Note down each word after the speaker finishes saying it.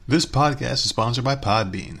This podcast is sponsored by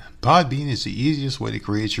Podbean. Podbean is the easiest way to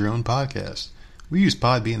create your own podcast. We use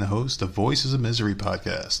Podbean to host the Voices of Misery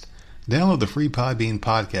podcast. Download the free Podbean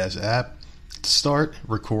podcast app to start,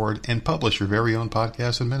 record, and publish your very own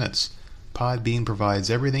podcast in minutes. Podbean provides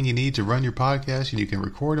everything you need to run your podcast, and you can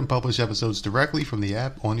record and publish episodes directly from the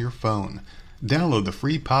app on your phone. Download the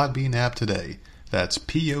free Podbean app today. That's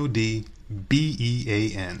Podbean.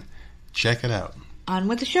 Check it out. On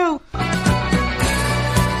with the show.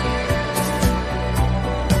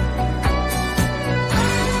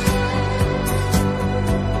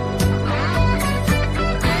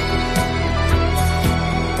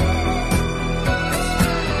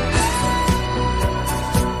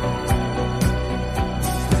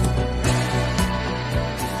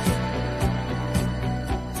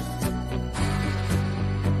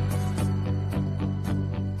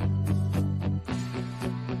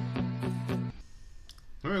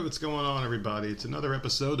 What's going on, everybody? It's another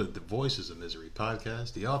episode of the Voices of Misery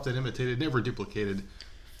podcast. The often imitated, never duplicated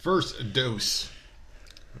first dose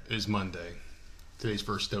is Monday. Today's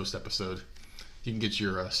first dose episode. You can get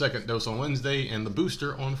your second dose on Wednesday and the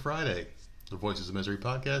booster on Friday. The Voices of Misery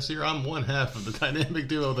podcast here. I'm one half of the dynamic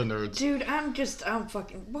duo, the nerds. Dude, I'm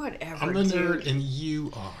fucking whatever. I'm the nerd and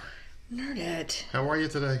you are. Nerdette. How are you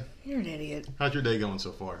today? You're an idiot. How's your day going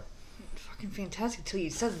so far? Fantastic till you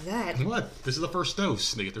said that. What? This is the first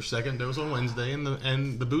dose. They get their second dose on Wednesday,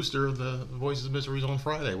 and the booster of the Voices of Misery is on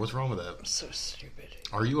Friday. What's wrong with that? So stupid.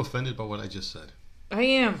 Are you offended by what I just said? I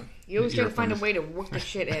am. You always You're gotta find a offended. way to work the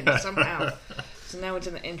shit in somehow. So now it's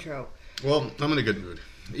in the intro. Well, I'm in a good mood.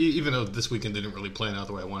 Even though this weekend didn't really plan out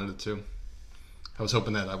the way I wanted it to. I was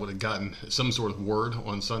hoping that I would have gotten some sort of word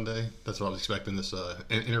on Sunday. That's what I was expecting this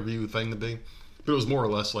interview thing to be. But it was more or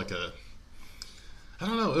less like I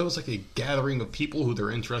don't know, it was like a gathering of people who they're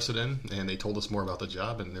interested in, and they told us more about the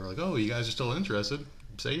job, and they were like, oh, you guys are still interested?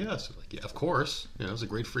 Say yes. Like, yeah, of course. You know, it was a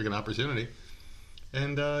great freaking opportunity.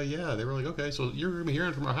 And, yeah, they were like, okay, so you're going to be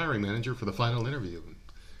hearing from our hiring manager for the final interview. I'm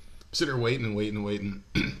sitting there waiting.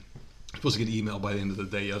 I'm supposed to get an email by the end of the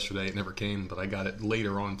day yesterday. It never came, but I got it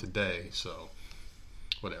later on today, so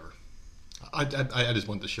whatever. I just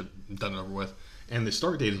want this shit done and over with. And the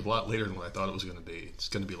start date is a lot later than what I thought it was going to be. It's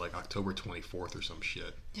going to be like October 24th or some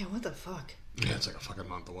shit. Yeah, what the fuck? Yeah, it's like a fucking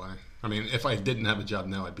month away. I mean, if I didn't have a job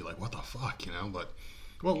now, I'd be like, what the fuck, you know? But,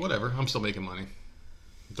 well, whatever. I'm still making money.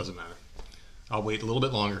 It doesn't matter. I'll wait a little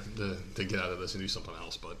bit longer to get out of this and do something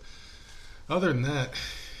else. But other than that,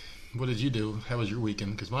 what did you do? How was your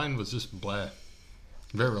weekend? Because mine was just blah.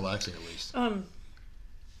 Very relaxing, at least. I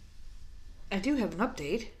do have an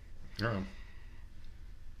update. Yeah.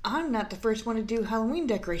 I'm not the first one to do Halloween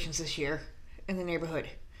decorations this year in the neighborhood.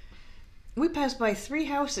 We passed by 3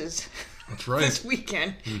 houses That's right. this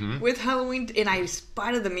weekend with Halloween, and I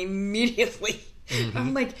spotted them immediately.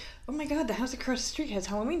 I'm like, oh my god, the house across the street has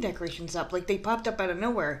Halloween decorations up. Like, they popped up out of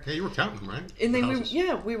nowhere. Yeah, you were counting them, right? And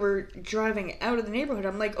then we were driving out of the neighborhood.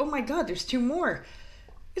 I'm like, oh my god, there's 2 more.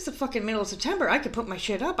 It's the fucking middle of September. I could put my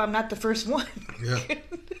shit up. I'm not the first one. Yeah.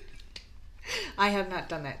 I have not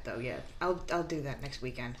done that though yet. I'll do that next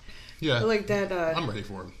weekend. Yeah. But like that. I'm ready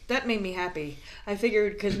for it. That made me happy. I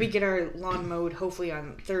figured because we get our lawn mowed hopefully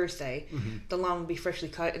on Thursday, the lawn will be freshly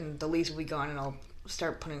cut and the leaves will be gone, and I'll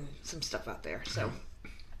start putting some stuff out there. So.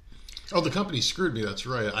 Oh, the company screwed me. That's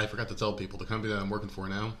right. I forgot to tell people. The company that I'm working for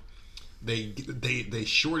now, they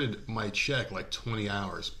shorted my check like 20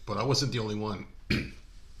 hours, but I wasn't the only one,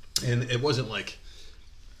 and it wasn't like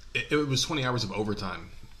it was 20 hours of overtime.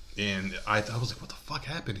 And I was like, what the fuck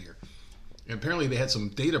happened here? And apparently they had some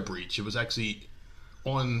data breach. It was actually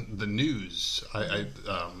on the news.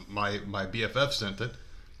 My BFF sent it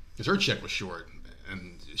because her check was short.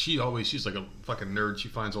 And she's like a fucking nerd. She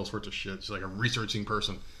finds all sorts of shit. She's like a researching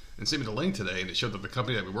person. And sent me the link today, and it showed that the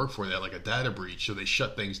company that we work for, they had like a data breach. So they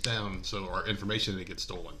shut things down so our information didn't get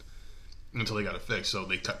stolen until they got it fixed. So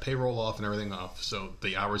they cut payroll off and everything off. So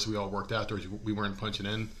the hours we all worked out, we weren't punching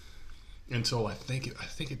in. Until I think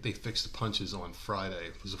they fixed the punches on Friday.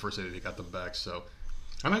 It was the first day they got them back. So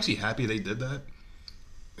I'm actually happy they did that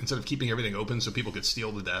instead of keeping everything open so people could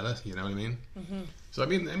steal the data. You know what I mean? Mm-hmm. So I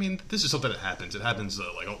mean, this is something that happens. It happens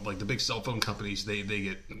like the big cell phone companies.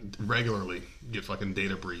 They regularly get fucking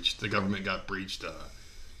data breached. The government got breached.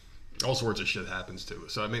 All sorts of shit happens to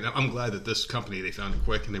it. So I mean, I'm glad that this company, they found it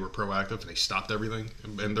quick and they were proactive and they stopped everything.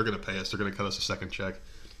 And they're going to pay us. They're going to cut us a second check.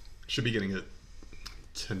 Should be getting it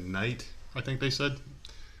tonight, I think they said.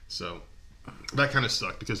 So that kind of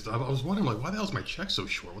sucked because I was wondering, like, why the hell is my check so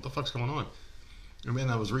short? What the fuck's going on? And then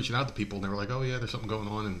I was reaching out to people and they were like, oh yeah, there's something going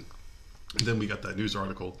on. And then we got that news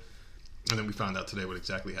article, and then we found out today what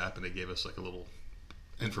exactly happened. They gave us like a little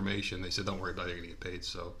information. They said, don't worry about it, you're going to get paid.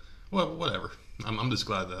 So, well, whatever. I'm just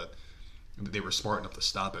glad that they were smart enough to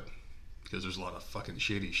stop it, because there's a lot of fucking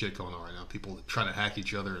shady shit going on right now. People trying to hack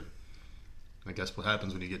each other. And I guess what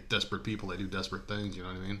happens when you get desperate people, they do desperate things, you know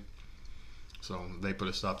what I mean? So they put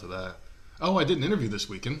a stop to that. Oh, I did an interview this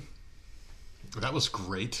weekend. That was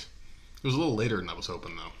great. It was a little later than I was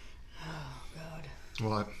hoping, though. Oh, God.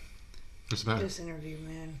 What? What's the matter? This interview,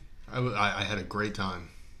 man. I had a great time.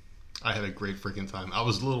 I had a great freaking time. I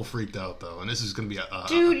was a little freaked out, though, and this is going to be a...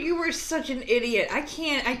 Dude, you were such an idiot. I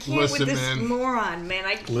can't with this moron, man.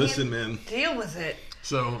 I can't deal with it.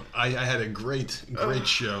 So, I had a great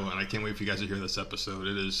show, and I can't wait for you guys to hear this episode.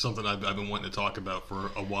 It is something I've been wanting to talk about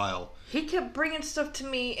for a while. He kept bringing stuff to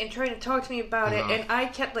me and trying to talk to me about it, and I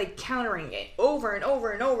kept, like, countering it over and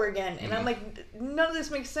over and over again. And I'm like, none of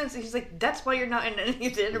this makes sense. And he's like, that's why you're not in any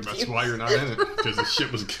of the interviews. That's why you're not in it, because the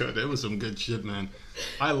shit was good. It was some good shit, man.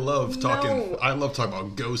 I love talking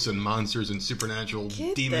about ghosts and monsters and supernatural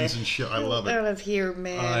demons and shit. I love it. Out of here,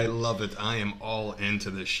 man. I love it. I am all into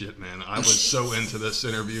this shit, man. I was so into this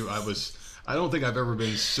interview. I don't think I've ever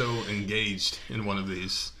been so engaged in one of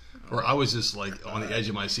these. Or I was just like on the edge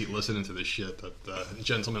of my seat listening to this shit that the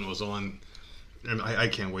gentleman was on. And I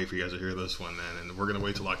can't wait for you guys to hear this one, man. And we're going to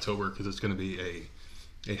wait till October, because it's going to be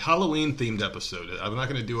a Halloween-themed episode. I'm not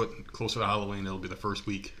going to do it closer to Halloween. It'll be the first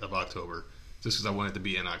week of October. Just because I want it to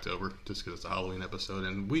be in October. Just because it's a Halloween episode.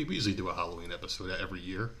 And we usually do a Halloween episode every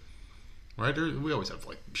year. Right? We always have,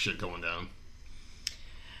 like, shit going down.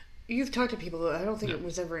 You've talked to people. I don't think it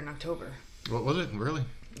was ever in October. What was it? Really?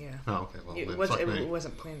 Yeah. Oh, okay. Well, it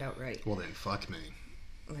wasn't planned out right. Well, then fuck me.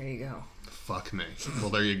 There you go. Fuck me. Well,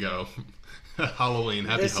 there you go. Halloween.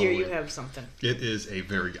 Happy this Halloween. Year you have something. It is a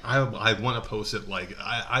very... I want to post it like...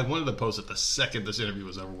 I wanted to post it the second this interview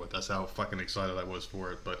was over with. That's how fucking excited I was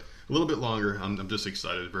for it. But a little bit longer. I'm just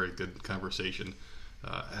excited. Very good conversation.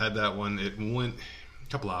 Had that one. It went a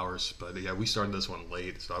couple hours. But yeah, we started this one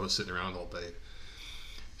late. So I was sitting around all day.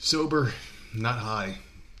 Sober. Not high.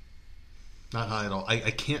 Not high at all.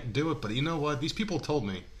 I can't do it, but you know what? These people told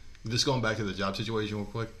me, just going back to the job situation real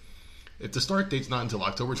quick, if the start date's not until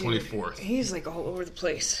October 24th... He's like all over the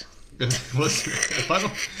place. Listen,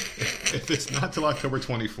 if it's not till October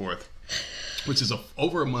 24th, which is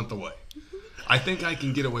over a month away, I think I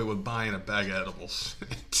can get away with buying a bag of edibles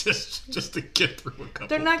just to get through a couple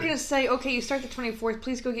They're not going to say, okay, you start the 24th,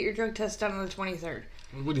 please go get your drug test done on the 23rd.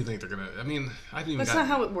 What do you think they're going to... I mean, That's not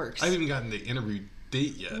how it works. I haven't even gotten the interview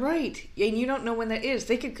date yet. Right. And you don't know when that is.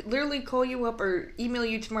 They could literally call you up or email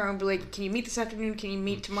you tomorrow and be like, can you meet this afternoon? Can you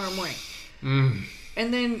meet tomorrow morning?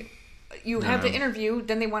 And then you have the interview,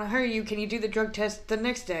 then they want to hire you. Can you do the drug test the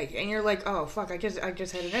next day? And you're like, oh, fuck, I just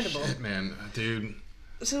had an edible. Shit, man. Dude.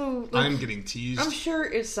 So, like, I'm getting teased. I'm sure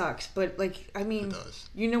it sucks, but, like, I mean,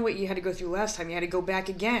 you know what you had to go through last time. You had to go back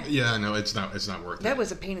again. Yeah, no, it's not worth it. That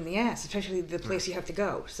was a pain in the ass, especially the place you have to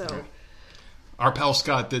go. So... Yeah. Our pal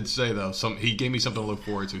Scott did say, though, he gave me something to look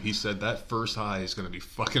forward to. He said that first high is going to be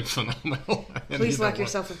fucking phenomenal. Please lock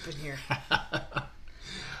yourself up in here.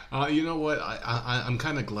 You know what? I'm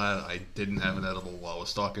kind of glad I didn't have an edible while I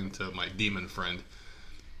was talking to my demon friend.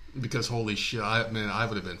 Because holy shit, I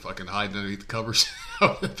would have been fucking hiding underneath the covers.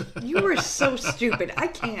 You were so stupid. I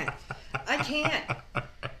can't.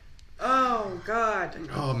 Oh, God.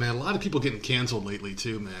 Oh, man, a lot of people getting canceled lately,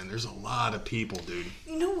 too, man. There's a lot of people, dude.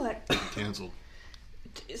 You know what? Canceled.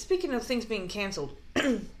 Speaking of things being canceled,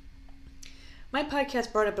 my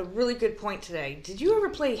podcast brought up a really good point today. Did you ever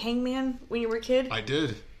play Hangman when you were a kid? I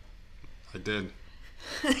did.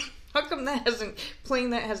 How come playing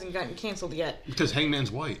that hasn't gotten canceled yet? Because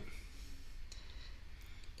Hangman's white.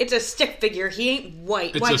 It's a stick figure. He ain't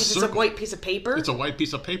white. Why? Because it's a white piece of paper? It's a white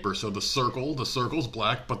piece of paper. So the circle's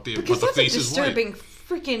black, but the face is white. Because that's a disturbing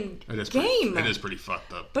freaking game. It is pretty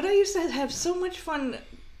fucked up. But I used to have so much fun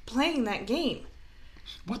playing that game.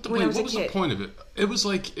 What was the point of it? It was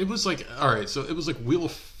like all right. So it was like Wheel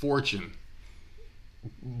of Fortune,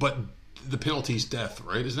 but the penalty's death,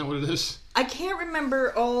 right? Isn't that what it is? I can't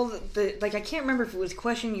remember I can't remember if it was a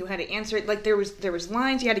question you had to answer it. Like there was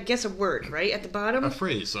lines, you had to guess a word, right? At the bottom. A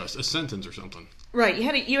phrase, a sentence or something. Right, you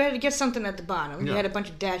had to guess something at the bottom. Yeah. You had a bunch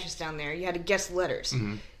of dashes down there. You had to guess letters.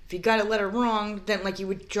 Mm-hmm. If you got a letter wrong, then like you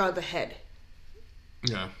would draw the head.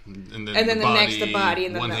 Yeah, and then the body, the body,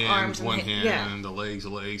 and then the arms, one hand, the legs,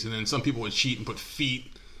 and then some people would cheat and put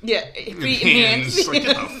feet. Yeah, feet and hands. Like,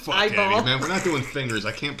 get the fuck out of Eyeball. here, man. We're not doing fingers.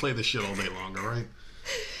 I can't play this shit all day long, all right?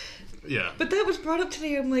 Yeah. But that was brought up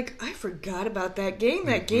today. I'm like, I forgot about that game.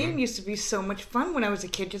 That game used to be so much fun when I was a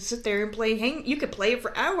kid. Just sit there and play. You could play it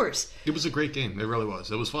for hours. It was a great game. It really was.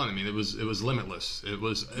 It was fun. I mean, it was limitless. It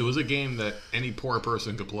was a game that any poor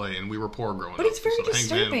person could play, and we were poor growing up. But it's very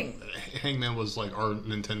disturbing. Hangman was like our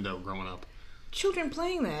Nintendo growing up. Children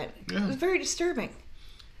playing that. Yeah. It was very disturbing.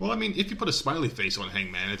 Well, I mean, if you put a smiley face on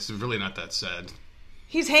Hangman, it's really not that sad.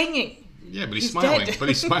 He's hanging. Yeah, but he's smiling. Dead. But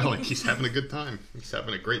he's smiling. He's having a good time. He's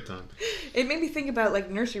having a great time. It made me think about,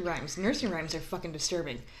 like, nursery rhymes. Nursery rhymes are fucking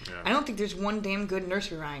disturbing. Yeah. I don't think there's one damn good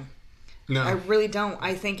nursery rhyme. No. I really don't.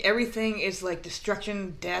 I think everything is, like,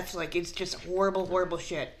 destruction, death. Like, it's just horrible, horrible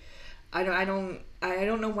shit. I don't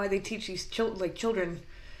know why they teach these children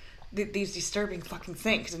these disturbing fucking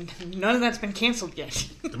things, and none of that's been canceled yet.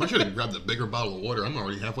 I should have grabbed a bigger bottle of water. I'm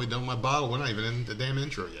already halfway done with my bottle. We're not even in the damn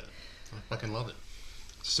intro yet. I fucking love it.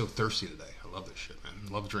 So thirsty today. I love this shit, man.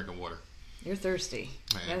 I love drinking water. You're thirsty.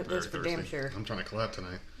 That's for damn sure. I'm trying to clap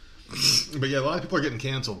tonight. But yeah, a lot of people are getting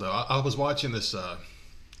canceled, though. I was watching this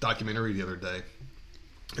documentary the other day,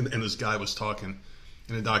 and this guy was talking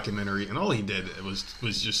in a documentary, and all he did was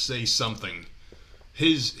just say something,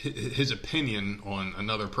 his opinion on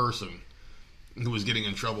another person who was getting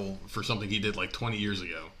in trouble for something he did like 20 years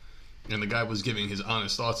ago. And the guy was giving his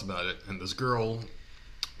honest thoughts about it, and this girl...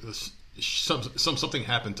 Something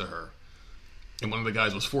happened to her, and one of the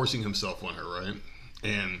guys was forcing himself on her, right?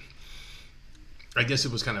 And I guess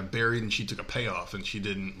it was kind of buried, and she took a payoff, and she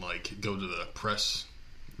didn't like go to the press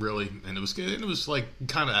really, and it was like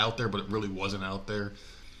kind of out there, but it really wasn't out there.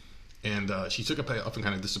 And she took a payoff and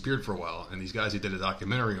kind of disappeared for a while. And these guys, they did a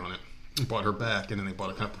documentary on it, brought her back, and then they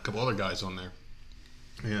brought a couple other guys on there,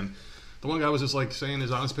 and the one guy was just like saying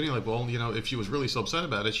his honest opinion, like, well, you know, if she was really so upset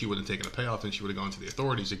about it, she wouldn't have taken a payoff and she would have gone to the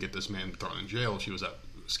authorities to get this man thrown in jail if she was that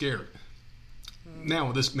scared.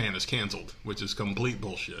 Now this man is canceled, which is complete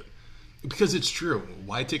bullshit. Because it's true.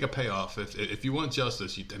 Why take a payoff if you want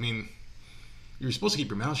justice? I mean, you're supposed to keep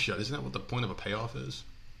your mouth shut. Isn't that what the point of a payoff is?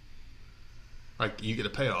 Like, you get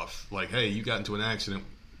a payoff. Like, hey, you got into an accident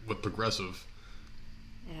with Progressive.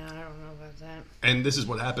 Yeah, I don't know about that. And this is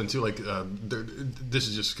what happened too. Like, this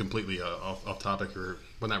is just completely off topic,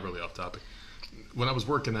 but not really off topic. When I was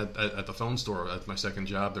working at the phone store at my second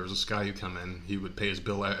job, there was this guy who come in. He would pay his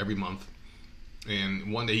bill every month,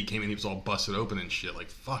 and one day he came in. He was all busted open and shit, like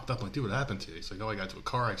fucked up. I'm like, dude, what happened to you? He's like, oh, I got into a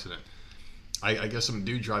car accident. I guess some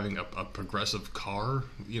dude driving a Progressive car,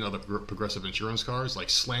 you know, the Progressive insurance cars, like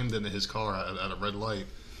slammed into his car at a red light,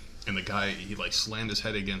 and the guy, he like slammed his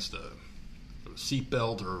head against the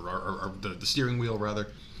seatbelt or the steering wheel rather,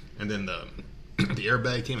 and then the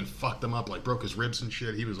airbag came and fucked him up, like broke his ribs and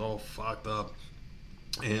shit. He was all fucked up.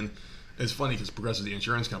 And it's funny because Progressive is the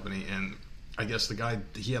insurance company, and I guess the guy,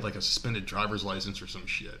 he had like a suspended driver's license or some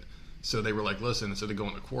shit. So they were like, listen, instead of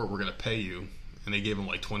going to court, we're going to pay you. And they gave him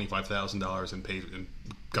like $25,000 and paid and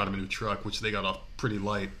got him a new truck, which they got off pretty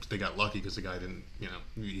light. They got lucky because the guy didn't, you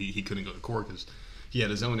know, he couldn't go to court because he had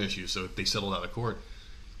his own issues. So they settled out of court.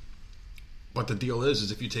 But the deal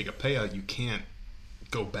is if you take a payout, you can't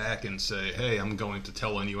go back and say, hey, I'm going to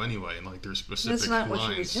tell on you anyway. And like, there's specific lines. That's not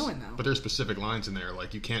what she was doing, though. But there's specific lines in there.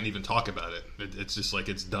 Like, you can't even talk about it. It's just like,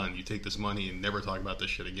 it's done. You take this money and never talk about this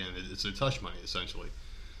shit again. It's a hush money, essentially.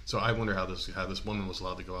 So I wonder how this woman was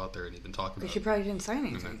allowed to go out there and even talk about it. Because she probably didn't sign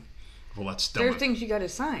anything. Well, that's dumb. There are things you got to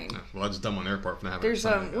sign. Well, that's dumb on their part for not having There's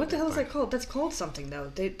what the hell is that called? That's called something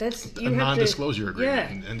though. That's a non-disclosure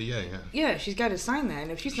agreement. Yeah. NDA. Yeah. Yeah, she's got to sign that,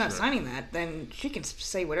 and if she's not signing that, then she can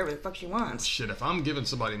say whatever the fuck she wants. Shit, if I'm giving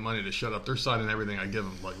somebody money to shut up, they're signing everything I give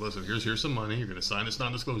them. Like, listen, here's some money. You're going to sign this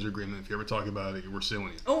non-disclosure agreement. If you ever talk about it, we're suing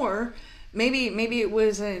you. Or maybe it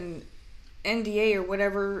was an NDA or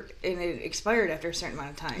whatever, and it expired after a certain amount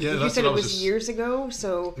of time. Yeah, you said it was years ago,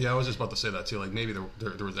 so yeah, I was just about to say that too. Like maybe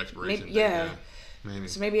there was expiration. Yeah. Maybe.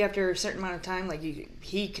 So maybe after a certain amount of time, like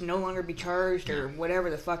he can no longer be charged or whatever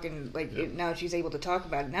the fucking now she's able to talk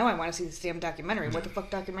about it. Now I want to see this damn documentary. What the fuck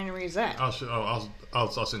documentary is that? I'll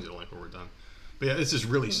send you the link when we're done. But yeah, it's just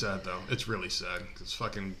really sad though. It's really sad because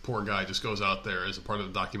fucking poor guy just goes out there as a part of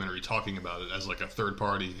the documentary talking about it as like a third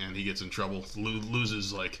party, and he gets in trouble,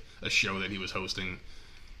 loses like a show that he was hosting.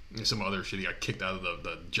 Some other shit. He got kicked out of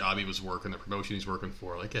the job he was working, the promotion he's working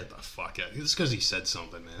for. Like, get the fuck out. It's because he said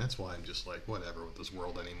something, man. That's why I'm just like, whatever with this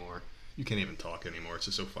world anymore. You can't even talk anymore. It's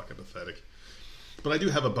just so fucking pathetic. But I do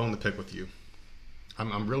have a bone to pick with you.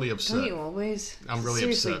 I'm really upset. Don't you always? I'm really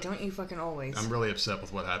Seriously, upset. Don't you fucking always? I'm really upset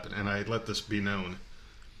with what happened, and I let this be known.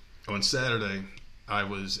 On Saturday, I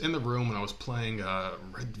was in the room and I was playing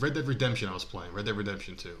Red Dead Redemption. I was playing Red Dead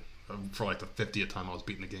Redemption 2 for like the 50th time I was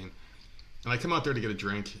beating the game. And I come out there to get a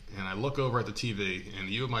drink, and I look over at the TV, and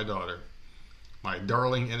you and my daughter my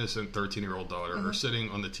darling, innocent 13-year-old daughter are sitting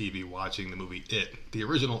on the TV watching the movie It, the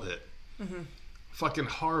original It. Fucking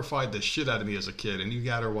horrified the shit out of me as a kid, and you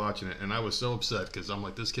got her watching it, and I was so upset because I'm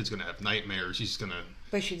like, this kid's gonna have nightmares. She's gonna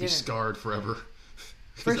be scarred forever.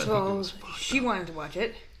 First of all, she wanted to watch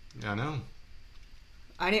it. Yeah, I know.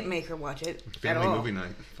 I didn't make her watch it Family at all. movie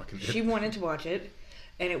night. Fucking she wanted to watch it,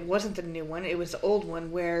 and it wasn't the new one. It was the old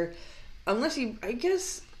one where, unless you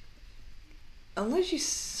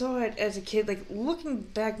saw it as a kid, like looking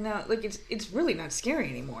back now, like it's really not scary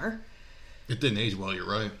anymore. It didn't age well. You're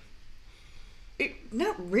right.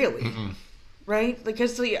 Not really, right?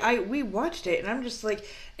 Because we watched it, and I'm just like,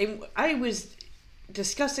 I was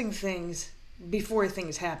discussing things before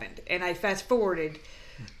things happened, and I fast forwarded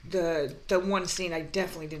the one scene I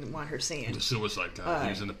definitely didn't want her seeing. The suicide guy. He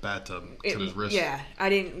was in the bathtub, cut his wrist. Yeah, I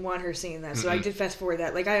didn't want her seeing that, so I did fast forward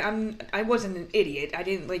that. Like I wasn't an idiot. I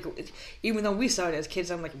didn't like, even though we saw it as kids.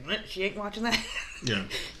 I'm like, what? She ain't watching that.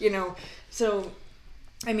 Yeah. So.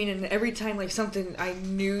 I mean, and every time, like, something, I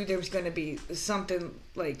knew there was going to be something,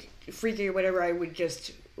 like, freaky or whatever, I would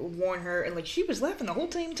just warn her, and, like, she was laughing the whole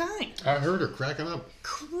damn time. I heard her cracking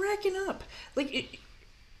up. Like,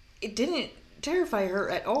 it didn't terrify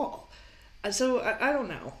her at all. So, I don't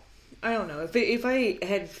know. If I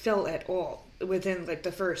had felt at all within, like,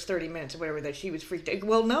 the first 30 minutes or whatever that she was freaked out.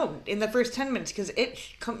 Well, no, in the first 10 minutes, because it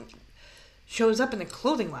shows up in the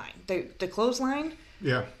clothing line. The clothesline.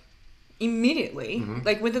 Yeah. Immediately,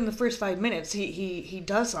 like within the first 5 minutes, he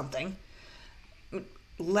does something.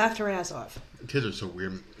 Laughed her ass off. Kids are so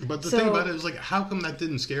weird. But the thing about it is, like, how come that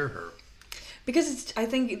didn't scare her? Because I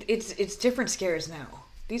think it's different scares now.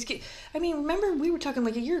 These kids. I mean, remember we were talking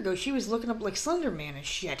like a year ago. She was looking up like Slender Man and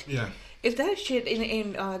shit. Yeah. If that shit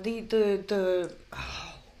in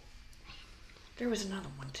there was another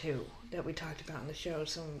one too that we talked about in the show.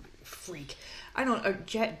 Some freak. I don't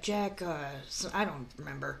Jack. I don't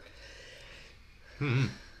remember.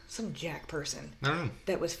 Some Jack person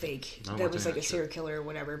that was fake. That was like a serial killer or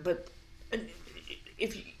whatever. But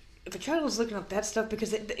if a child is looking up that stuff,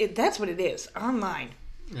 because that's what it is online,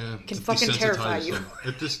 can fucking terrify you.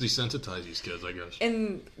 It just desensitizes these kids, I guess.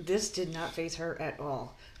 And this did not faze her at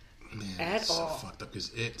all. Man, it's so fucked up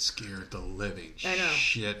because it scared the living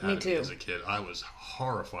shit out of me me as a kid. I was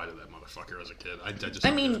horrified of that motherfucker as a kid.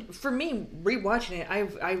 For me, rewatching it,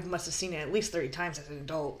 I must have seen it at least 30 times as an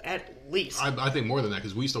adult, at least. I think more than that,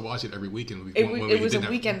 because we used to watch it every weekend. It was a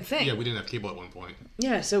weekend thing. Yeah, we didn't have cable at one point.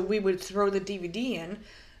 Yeah, so we would throw the DVD in.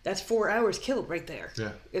 That's 4 hours killed right there.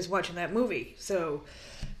 Yeah, is watching that movie. So,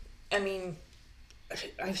 I mean,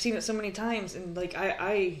 I've seen it so many times, and like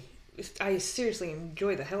I seriously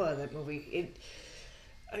enjoy the hell out of that movie.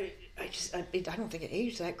 I don't think it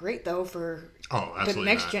aged that great though for the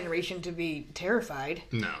next generation to be terrified.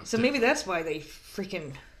 No. So maybe that's why they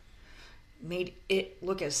freaking made it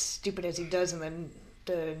look as stupid as he does in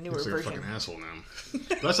the newer version. You're a fucking asshole now.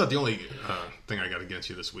 That's not the only thing I got against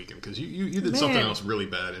you this weekend, because you did something else really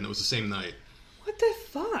bad, and it was the same night. What the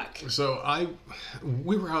fuck? So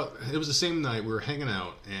we were out. It was the same night. We were hanging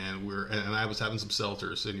out, and I was having some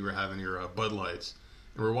seltzers, and you were having your Bud Lights,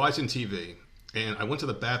 and we were watching TV. And I went to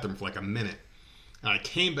the bathroom for like a minute, and I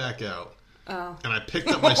came back out, and I picked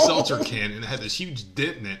up my seltzer can, and it had this huge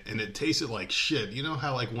dent in it, and it tasted like shit. You know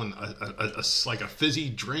how like when a fizzy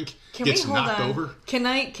drink gets knocked over? Can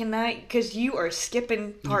I? Because you are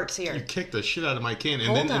skipping parts here. You kicked the shit out of my can,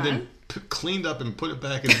 and then cleaned up and put it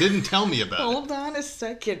back, and didn't tell me about it. Hold on a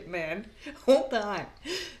second, man. Hold on,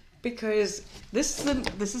 because this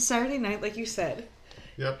is Saturday night, like you said.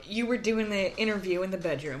 Yep. You were doing the interview in the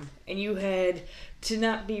bedroom, and you had, to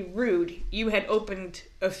not be rude, you had opened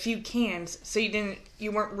a few cans, so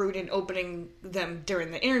you weren't rude in opening them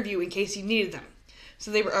during the interview in case you needed them.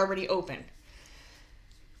 So they were already open.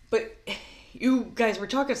 But you guys were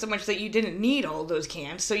talking so much that you didn't need all those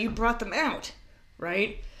cans, so you brought them out,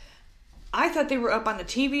 right? I thought they were up on the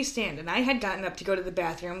TV stand, and I had gotten up to go to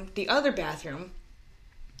the other bathroom,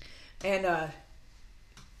 and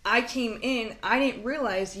I came in, I didn't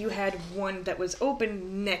realize you had one that was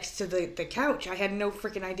open next to the couch. I had no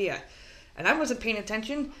freaking idea. And I wasn't paying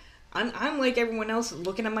attention. I'm like everyone else,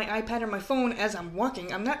 looking at my iPad or my phone as I'm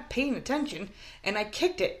walking. I'm not paying attention. And I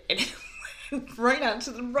kicked it, and it went right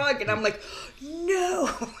onto the rug. And I'm like, no!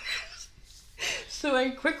 So I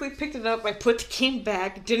quickly picked it up. I put the can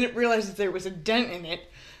back, didn't realize that there was a dent in it,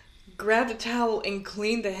 grabbed a towel, and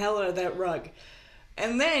cleaned the hell out of that rug.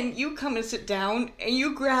 And then you come and sit down, and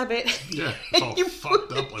you grab it. Yeah, it's all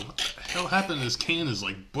fucked up. Like, what the hell happened? This can is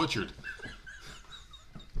like butchered.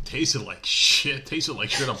 Tasted like shit. Tasted like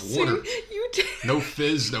straight up water. No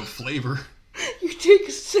fizz, no flavor. You take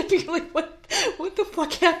a sip, you're like, what what the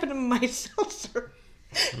fuck happened to my seltzer?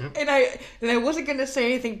 Yep. And I wasn't going to say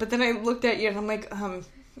anything, but then I looked at you and I'm like,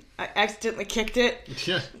 I accidentally kicked it.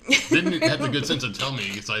 Yeah. Didn't have the good sense to tell me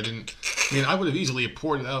because I didn't. I mean, I would have easily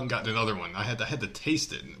poured it out and gotten another one. I had to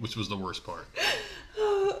taste it, which was the worst part.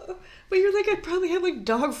 But you're like, I probably have like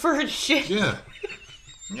dog fur and shit. Yeah.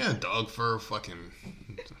 Yeah, dog fur, fucking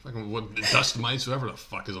what, dust mites, whatever the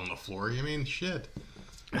fuck is on the floor. I mean, shit.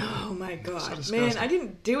 Oh my god, man! I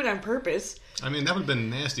didn't do it on purpose. I mean, that would have been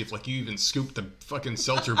nasty if, like, you even scooped the fucking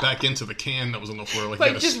seltzer back into the can that was on the floor.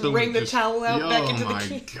 Like just wring the towel out back into the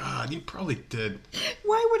can. Oh my god, you probably did.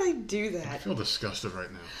 Why would I do that? I feel disgusted right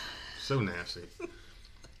now. So nasty.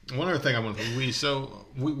 One other thing I want to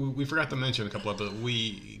we forgot to mention a couple of it.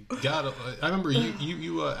 We got. I remember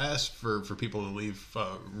you asked for people to leave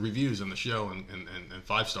reviews on the show and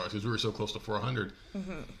 5 stars because we were so close to 400.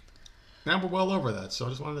 Mm-hmm. Now we're well over that, so I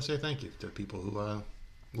just wanted to say thank you to people who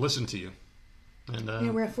listen to you. And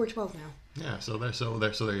we're at 412 now. Yeah, so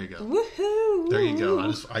there you go. Woohoo! There you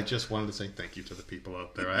go. I just wanted to say thank you to the people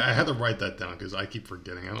out there. I had to write that down because I keep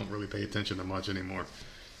forgetting. I don't really pay attention to much anymore.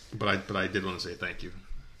 But I did want to say thank you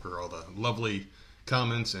for all the lovely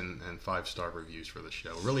comments and 5-star reviews for the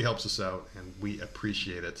show. It really helps us out, and we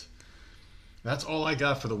appreciate it. That's all I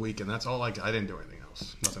got for the week, and that's all I got. I didn't do anything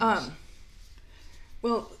else. Nothing else.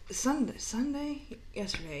 Well, yesterday,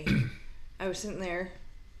 I was sitting there,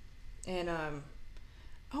 and I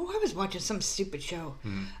was watching some stupid show.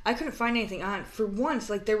 Mm-hmm. I couldn't find anything on. For once,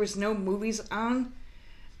 like, there was no movies on.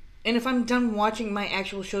 And if I'm done watching my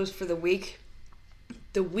actual shows for the week,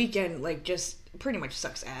 the weekend, like, just pretty much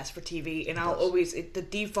sucks ass for TV. And the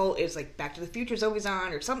default is, like, Back to the Future's always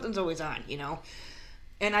on, or something's always on, you know?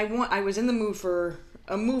 And I was in the mood for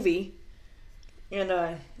a movie,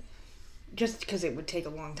 and, just because it would take a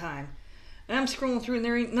long time. And I'm scrolling through and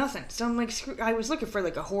there ain't nothing. So I'm like, I was looking for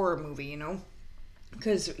like a horror movie, you know?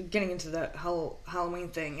 Because getting into the whole Halloween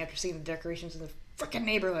thing after seeing the decorations in the frickin'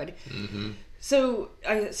 neighborhood. Mm-hmm. So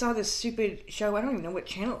I saw this stupid show. I don't even know what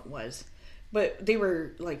channel it was. But they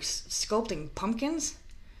were like sculpting pumpkins.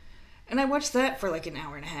 And I watched that for like an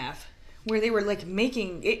hour and a half. Where they were like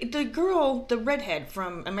making... the girl, the redhead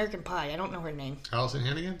from American Pie. I don't know her name. Allison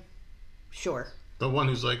Hannigan? Sure. The one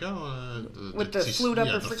who's like, with the flute up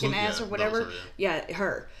her freaking ass or whatever. Her, yeah,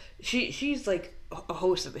 her. She's like a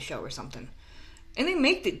host of the show or something. And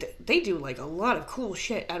they do like a lot of cool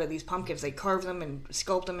shit out of these pumpkins. They carve them and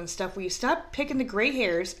sculpt them and stuff. Will you stop picking the gray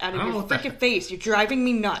hairs out of your freaking face? You're driving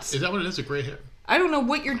me nuts. Is that what it is, a gray hair? I don't know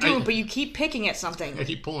what you're doing, but you keep picking at something. I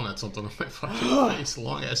keep pulling at something on my fucking face.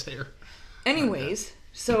 Long ass hair. Anyways,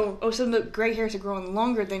 so the gray hairs are growing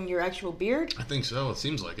longer than your actual beard? I think so. It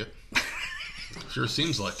seems like it. Sure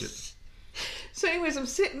seems like it. So anyways, I'm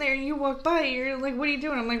sitting there and you walk by, you're like, what are you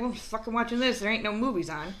doing? I'm like, well, I'm fucking watching this. There ain't no movies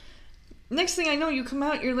on. Next thing I know, you come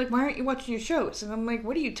out, you're like, why aren't you watching your shows? And I'm like,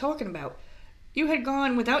 what are you talking about? You had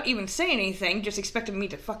gone without even saying anything, just expecting me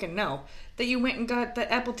to fucking know, that you went and got the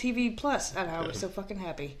Apple TV Plus. And I was so fucking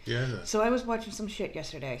happy. Yeah. So I was watching some shit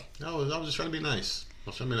yesterday. I was just trying to be nice.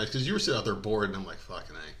 Because you were sitting out there bored, and I'm like,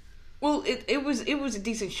 fucking A. Well, it was a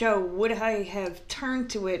decent show. Would I have turned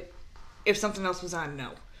to it if something else was on?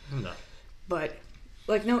 No. No. But,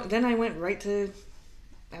 like, no, then I went right to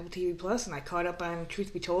Apple TV Plus, and I caught up on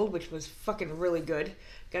Truth Be Told, which was fucking really good.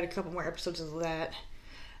 Got a couple more episodes of that.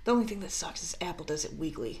 The only thing that sucks is Apple does it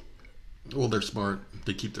weekly. Well, they're smart.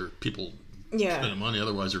 They keep their people spending money.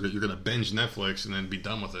 Otherwise, you're going to binge Netflix and then be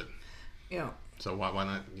done with it. Yeah. So why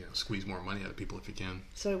not squeeze more money out of people if you can?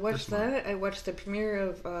 So I watched that. I watched the premiere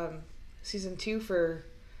of season 2 for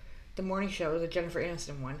the morning show, the Jennifer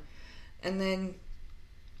Aniston one. And then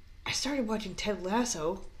I started watching Ted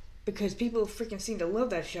Lasso because people freaking seem to love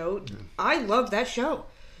that show. Yeah. I love that show.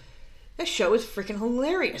 That show is freaking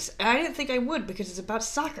hilarious. And I didn't think I would because it's about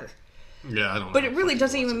soccer. Yeah, I don't know. But it really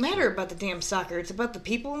doesn't even matter about the damn soccer. It's about the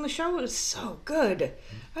people in the show. It's so good.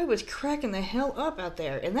 I was cracking the hell up out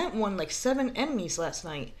there. And that won like 7 Emmys last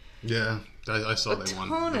night. Yeah, I saw they won.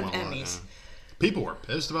 A ton of Emmys. People were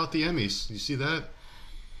pissed about the Emmys. You see that?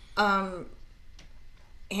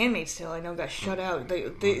 Handmaid's Tale, I know, got shut out.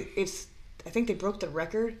 I think they broke the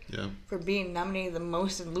record for being nominated the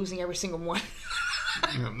most and losing every single one.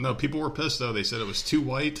 No, people were pissed though. They said it was too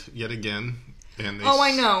white yet again. And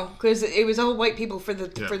I know, because it was all white people for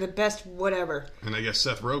the best whatever. And I guess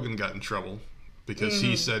Seth Rogen got in trouble because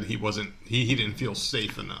he said he didn't feel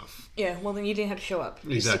safe enough. Yeah, well then you didn't have to show up.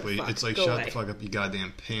 Exactly. It's like, shut the fuck up, you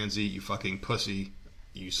goddamn pansy, you fucking pussy.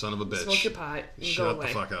 You son of a bitch. Smoke your pot and Shut go away.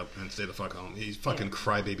 the fuck up and stay the fuck home. He's fucking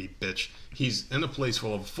crybaby bitch. He's in a place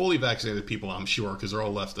full of fully vaccinated people, I'm sure, because they're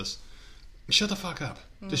all leftists. Shut the fuck up.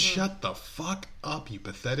 Just shut the fuck up, you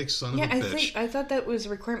pathetic son of a bitch. I thought that was a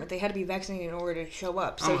requirement. They had to be vaccinated in order to show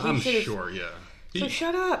up. So I'm sure, yeah. So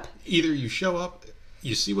shut up. Either you show up,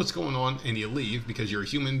 you see what's going on, and you leave because you're a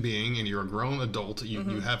human being and you're a grown adult.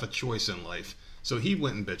 You have a choice in life. So he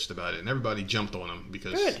went and bitched about it, and everybody jumped on him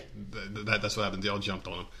because that's what happened. They all jumped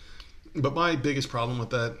on him. But my biggest problem with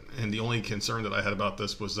that, and the only concern that I had about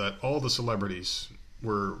this, was that all the celebrities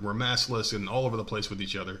were maskless and all over the place with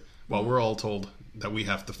each other, while we're all told that we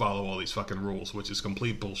have to follow all these fucking rules, which is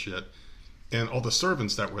complete bullshit. And all the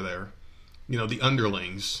servants that were there, the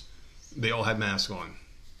underlings, they all had masks on,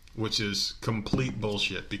 which is complete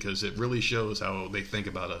bullshit because it really shows how they think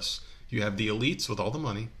about us. You have the elites with all the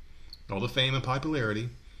money, all the fame and popularity,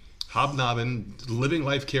 hobnobbing, living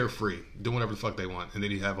life carefree, doing whatever the fuck they want. And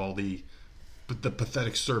then you have all the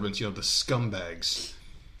pathetic servants, the scumbags.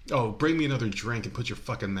 Oh, bring me another drink and put your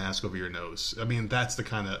fucking mask over your nose. I mean, that's the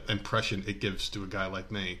kind of impression it gives to a guy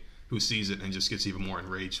like me who sees it and just gets even more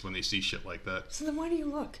enraged when they see shit like that. So then why do you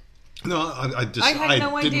look? No, I had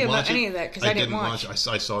no idea about any of that because I didn't watch.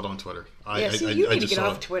 I saw it on Twitter. You need to get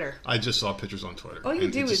off Twitter. I just saw pictures on Twitter. All you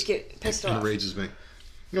do is get pissed off. It enrages me.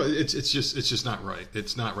 It's just not right.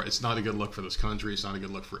 It's not right. It's not a good look for this country. It's not a good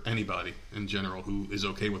look for anybody in general who is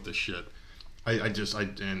okay with this shit. I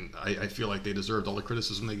feel like they deserved all the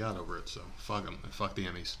criticism they got over it. So fuck them. Fuck the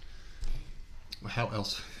Emmys. How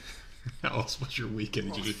else was your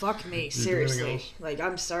weekend? Fuck me, seriously. Like,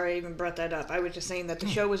 I'm sorry I even brought that up. I was just saying that the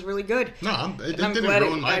show was really good. No, it didn't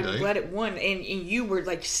ruin my day. I'm glad it won. And you were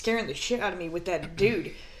like scaring the shit out of me with that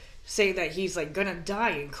dude saying that he's like gonna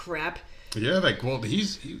die and crap. Yeah,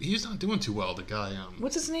 he's not doing too well. The guy,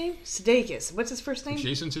 what's his name? Sudeikis. What's his first name?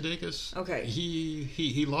 Jason Sudeikis. Okay.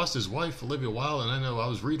 He lost his wife Olivia Wilde, and I know I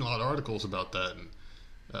was reading a lot of articles about that. And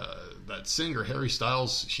that singer Harry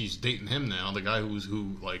Styles, she's dating him now. The guy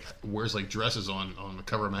who wears like dresses on the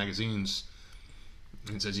cover of magazines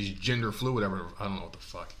and says he's gender fluid. Whatever. I don't know what the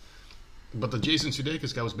fuck. But the Jason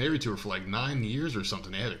Sudeikis guy was married to her for like 9 years or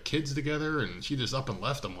something. They had kids together, and she just up and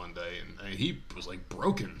left him one day, and he was like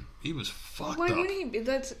broken. He was fucked up. Why wouldn't he?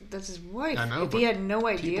 That's his wife. I know, if he had no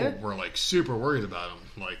idea. People were like super worried about him,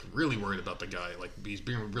 like really worried about the guy. Like he's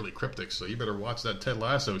being really cryptic. So you better watch that Ted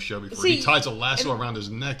Lasso show before he ties a lasso around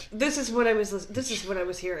his neck. This is what I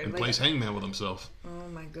was hearing. And plays hangman with himself. Oh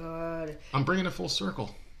my god! I'm bringing it full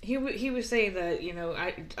circle. He was saying that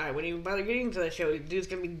I wouldn't even bother getting into that show. The dude's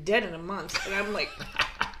gonna be dead in a month, and I'm like,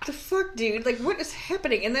 the fuck, dude? Like, what is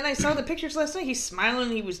happening? And then I saw the pictures last night. He's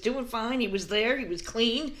smiling. He was doing fine. He was there. He was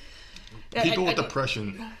clean. People with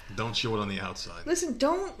depression don't show it on the outside. Listen,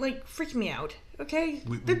 don't freak me out, okay?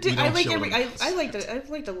 I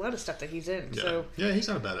liked a lot of stuff that he's in. Yeah. So yeah, he's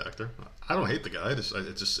not a bad actor. I don't hate the guy.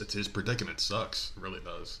 It's his predicament sucks. It really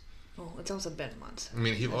does. Well, it's also been months. I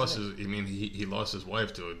mean, he lost his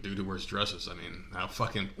wife to a dude who wears dresses. I mean, how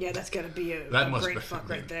fucking that's gotta be a great fuck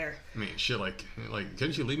right there. I mean, shit, like,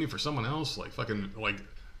 couldn't you leave me for someone else? Like, fucking, like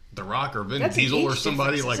The Rock or Vin Diesel or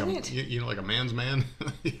somebody, like like a man's man.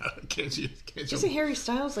 Yeah, can't you? Isn't Harry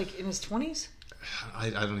Styles like in his 20s? I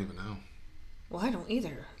don't even know. Well, I don't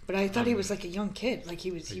either. But I thought he was like a young kid. Like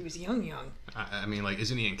he was young. I mean, like,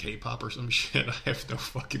 isn't he in K-pop or some shit? I have no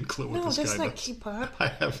fucking clue what this guy does. No, that's not K-pop. I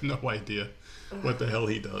have no idea what the hell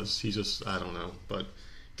he does. He just, I don't know. But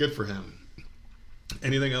good for him.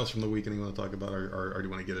 Anything else from the weekend you want to talk about, or do you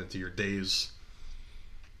want to get into your days?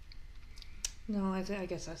 No, I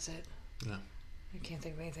guess that's it. Yeah. I can't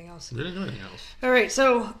think of anything else. We didn't do anything else. All right,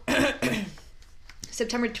 so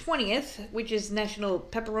September 20th, which is National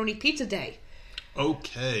Pepperoni Pizza Day.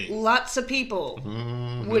 Okay. Lots of people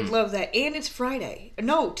would love that. And it's Friday.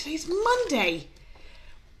 No, today's Monday.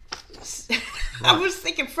 I was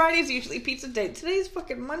thinking Friday's usually pizza day. Today's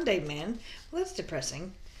fucking Monday, man. Well, that's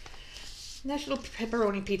depressing. National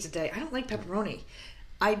Pepperoni Pizza Day. I don't like pepperoni.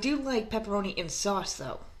 I do like pepperoni in sauce,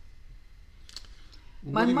 though.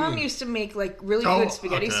 My mom used to make like really good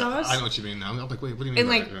spaghetti sauce. I know what you mean now. I'm like, wait, what do you mean? And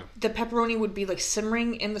like the pepperoni would be like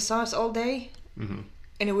simmering in the sauce all day. Mm-hmm.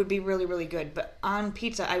 And it would be really, really good. But on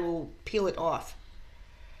pizza, I will peel it off.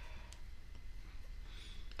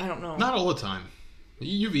 I don't know. Not all the time.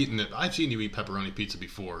 You've eaten it. I've seen you eat pepperoni pizza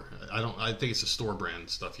before. I think it's the store brand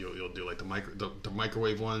stuff you'll do, like the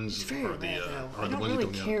microwave ones. It's very bad, though. I don't really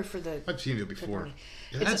care for the. I've seen it before.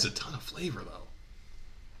 Pepperoni. It adds a ton of flavor,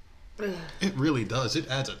 though. It really does. It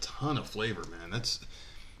adds a ton of flavor, man.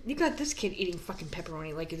 You got this kid eating fucking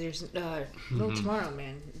pepperoni like there's no tomorrow,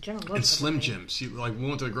 man. General loves and Slim Jims. We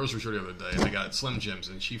went to the grocery store the other day, and they got Slim Jims,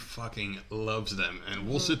 and she fucking loves them. And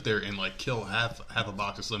we'll sit there and like kill half a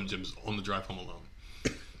box of Slim Jims on the drive home alone.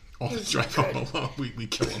 All the drive home alone, we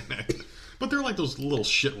kill them, man. But they're like those little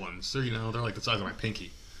shit ones. They're they're like the size of my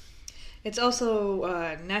pinky. It's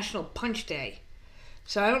also National Punch Day.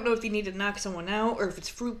 So I don't know if you need to knock someone out or if it's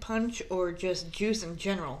fruit punch or just juice in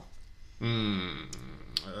general.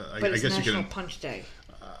 But it's National Punch Day.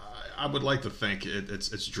 I would like to think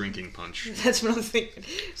it's drinking punch. That's what I'm thinking.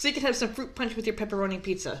 So you can have some fruit punch with your pepperoni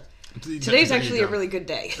pizza. Today's actually a really good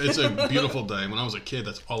day. It's a beautiful day. When I was a kid,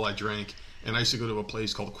 that's all I drank. And I used to go to a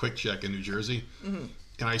place called Quick Check in New Jersey. Mm-hmm.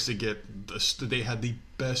 And I used to get, they had the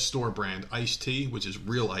best store brand iced tea, which is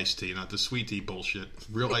real iced tea, not the sweet tea bullshit.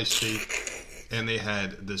 Real iced tea. And they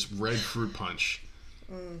had this red fruit punch.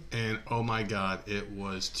 And oh my God, it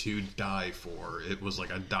was to die for. It was like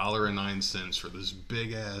 $1.09 for this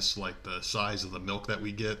big ass, like the size of the milk that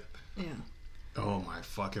we get. Yeah. Oh my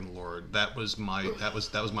fucking Lord. That was my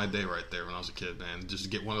day right there when I was a kid, man. Just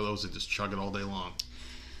get one of those and just chug it all day long.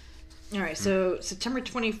 All right, so September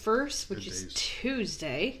 21st, which is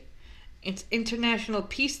Tuesday, it's International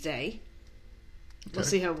Peace Day. Okay. We'll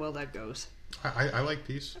see how well that goes. I like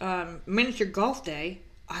peace. Miniature Golf Day.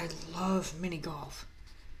 I love mini golf.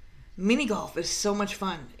 Mini golf is so much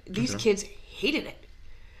fun. These kids hated it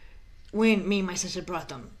when me and my sister brought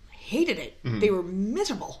them. Hated it. Mm-hmm. They were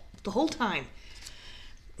miserable the whole time.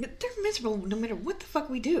 They're miserable no matter what the fuck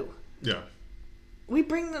we do. Yeah. We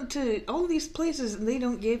bring them to all these places and they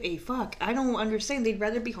don't give a fuck. I don't understand. They'd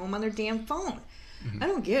rather be home on their damn phone. Mm-hmm. I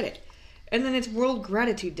don't get it. And then it's World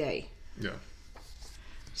Gratitude Day. Yeah.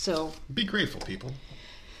 So. Be grateful, people.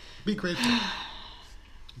 Be grateful.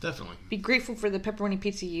 Definitely. Be grateful for the pepperoni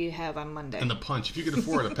pizza you have on Monday. And the punch. If you can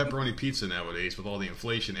afford a pepperoni pizza nowadays with all the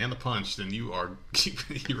inflation and the punch, then you're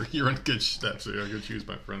in good steps. You're in good shoes,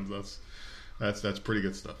 my friends. That's pretty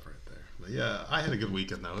good stuff right there. But yeah, I had a good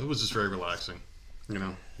weekend though. It was just very relaxing.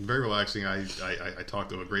 Very relaxing. I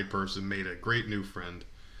talked to a great person, made a great new friend,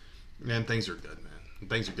 and things are good, man.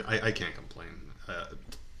 Things are good. I can't complain.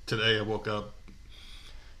 Today I woke up,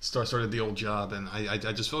 started the old job, and I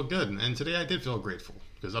just felt good. And today I did feel grateful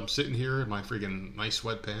because I'm sitting here in my freaking nice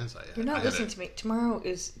sweatpants. You're not listening to me. Tomorrow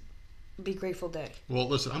is Be Grateful Day. Well,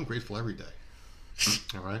 listen, I'm grateful every day.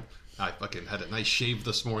 All right. I fucking had a nice shave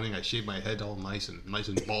this morning. I shaved my head all nice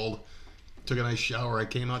and bald. Took a nice shower. I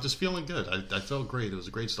came out just feeling good. I felt great. It was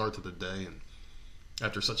a great start to the day, and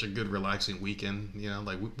after such a good, relaxing weekend,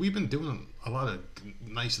 like we've been doing a lot of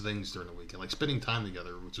nice things during the weekend, like spending time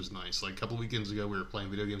together, which was nice. Like a couple weekends ago, we were playing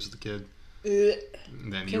video games with the kid.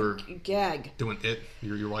 And then you were doing it.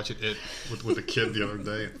 You were watching it with the kid the other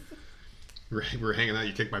day. We were hanging out.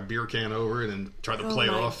 You kicked my beer can over it and tried to play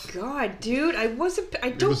it off. Oh my God, dude! I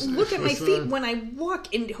don't look at my feet when I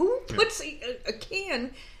walk. And who puts a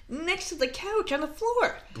can next to the couch on the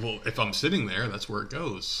floor? Well, if I'm sitting there, that's where it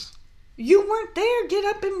goes. You weren't there. Get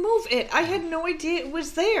up and move it. I had no idea it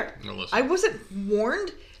was there. No, I wasn't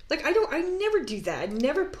warned. Like, I never do that. I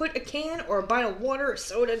never put a can or a bottle of water or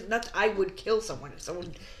soda. I would kill someone if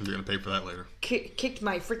someone... You're going to pay for that later. Kicked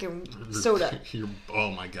my freaking soda.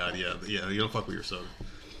 Oh my God, yeah. You don't fuck with your soda.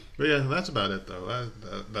 But yeah, that's about it, though.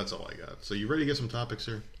 That's all I got. So you ready to get some topics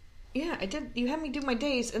here? Yeah, I did. You had me do my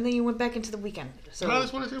days, and then you went back into the weekend. So I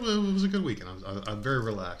just want to say it was a good weekend. I'm very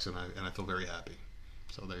relaxed, and I feel very happy.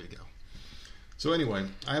 So there you go. So anyway,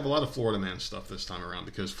 I have a lot of Florida Man stuff this time around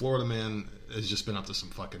because Florida Man has just been up to some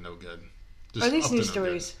fucking no good. Are these news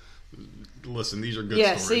stories? Listen, these are good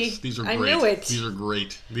stories. See, these are great. I knew it. These are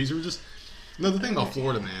great. These are just... No, the thing about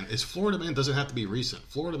Florida Man is Florida Man doesn't have to be recent.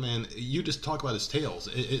 Florida Man, you just talk about his tales.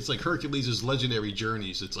 It's like Hercules' legendary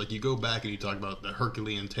journeys. It's like you go back and you talk about the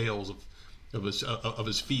Herculean tales of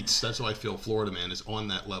his feats. That's how I feel Florida Man is on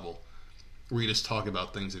that level. Where you just talk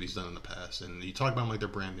about things that he's done in the past. And you talk about them like they're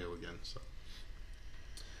brand new again. So...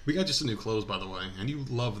 We got you some new clothes, by the way, and you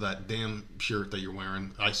love that damn shirt that you're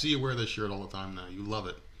wearing. I see you wear this shirt all the time now. You love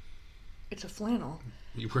it. It's a flannel.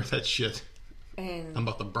 You wear that shit. And I'm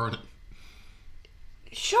about to burn it.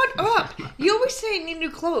 Shut up! You always say I need new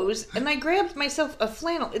clothes, and I grabbed myself a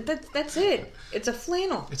flannel. That's it. It's a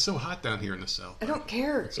flannel. It's so hot down here in the south. I don't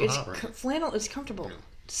care. It's so hot, right? Flannel is comfortable. Yeah.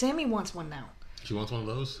 Sammy wants one now. She wants one of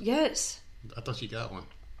those? Yes. I thought she got one.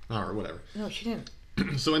 Or whatever. No, she didn't.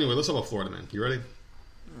 So anyway, let's talk about Florida Man. You ready?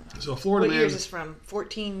 So Florida Man... What year is this from?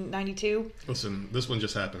 1492? Listen, this one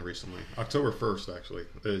just happened recently. October 1st, actually.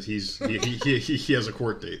 He has a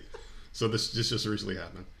court date. So this just recently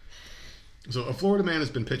happened. So a Florida man has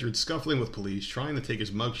been pictured scuffling with police trying to take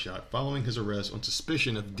his mugshot following his arrest on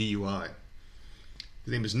suspicion of DUI.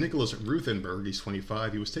 His name is Nicholas Ruthenberg. He's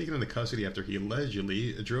 25. He was taken into custody after he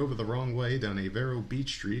allegedly drove the wrong way down a Vero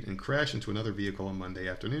Beach Street and crashed into another vehicle on Monday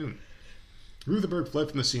afternoon. Rutherford fled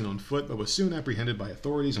from the scene on foot, but was soon apprehended by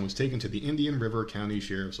authorities and was taken to the Indian River County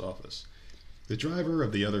Sheriff's Office. The driver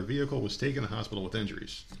of the other vehicle was taken to hospital with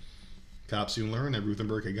injuries. Cops soon learned that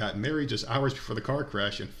Rutherford had gotten married just hours before the car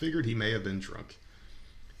crash and figured he may have been drunk.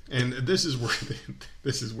 And this is where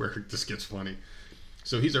this gets funny.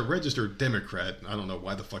 So he's a registered Democrat. I don't know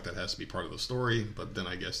why the fuck that has to be part of the story, but then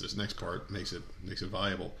I guess this next part makes it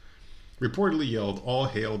viable. Reportedly yelled, "All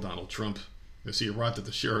hail Donald Trump," as he arrived at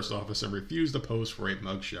the sheriff's office and refused to pose for a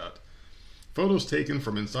mugshot. Photos taken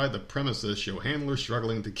from inside the premises show handlers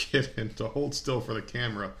struggling to get him to hold still for the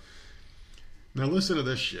camera. Now listen to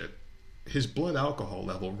this shit. His blood alcohol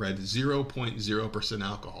level read 0.0%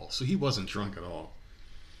 alcohol, so he wasn't drunk at all.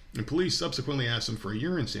 And police subsequently asked him for a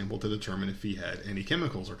urine sample to determine if he had any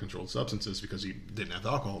chemicals or controlled substances because he didn't have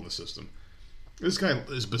alcohol in the system. This guy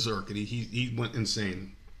is berserk, and he went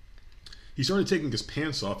insane. He started taking his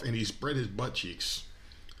pants off, and he spread his butt cheeks.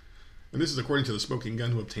 And this is according to the smoking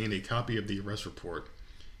gun, who obtained a copy of the arrest report.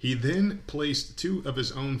 He then placed 2 of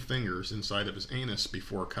his own fingers inside of his anus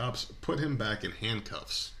before cops put him back in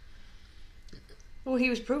handcuffs. Well, he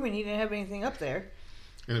was proving he didn't have anything up there.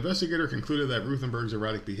 An investigator concluded that Ruthenberg's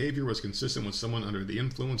erratic behavior was consistent with someone under the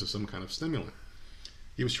influence of some kind of stimulant.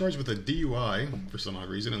 He was charged with a DUI for some odd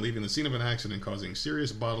reason and leaving the scene of an accident causing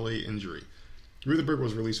serious bodily injury. Ruthenberg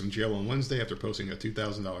was released from jail on Wednesday after posting a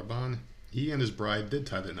 $2,000 bond. He and his bride did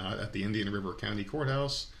tie the knot at the Indian River County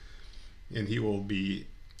Courthouse, and he will be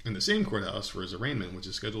in the same courthouse for his arraignment, which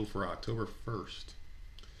is scheduled for October 1st.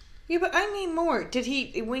 Yeah, but I need more. Did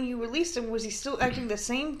he, when you released him, was he still acting the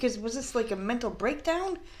same? Because was this like a mental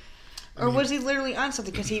breakdown? Or was he literally on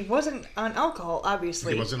something? Because he wasn't on alcohol,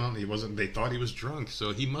 obviously. He wasn't, they thought he was drunk,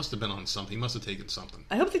 so he must have been on something. He must have taken something.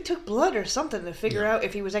 I hope they took blood or something to figure out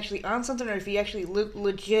if he was actually on something or if he actually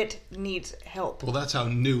legit needs help. Well, that's how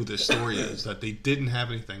new this story is, that they didn't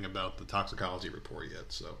have anything about the toxicology report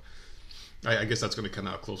yet, so I guess that's going to come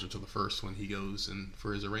out closer to the 1st when he goes in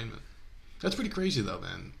for his arraignment. That's pretty crazy, though,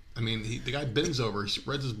 man. I mean, the guy bends over, he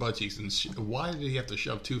spreads his butt cheeks, and why did he have to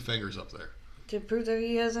shove 2 fingers up there? To prove that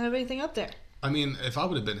he doesn't have anything up there. I mean, if I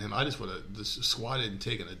would have been him, I just would have just squatted and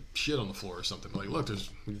taken a shit on the floor or something. Like, look,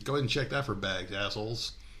 go ahead and check that for bags,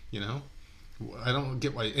 assholes. You know? I don't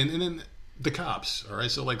get why. And then the cops, all right?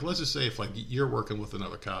 So, like, let's just say if, like, you're working with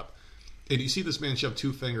another cop, and you see this man shove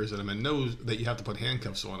 2 fingers at him and knows that you have to put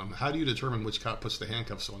handcuffs on him, how do you determine which cop puts the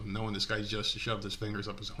handcuffs on him, knowing this guy just shoved his fingers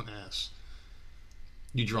up his own ass?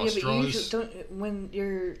 You draw straws. But when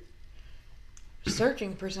you're searching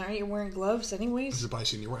the person, aren't you wearing gloves anyways? This is by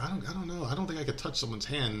senior. I don't know. I don't think I could touch someone's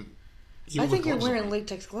hand. I think you're wearing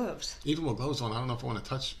latex gloves. Even with gloves on, I don't know if I want to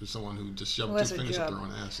touch someone who just shoved 2 fingers up their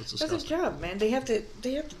own ass. That's disgusting. That's a job, man. They have to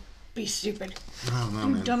be stupid. I don't know,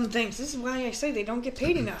 man. Dumb things. This is why I say they don't get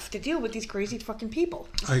paid enough to deal with these crazy fucking people.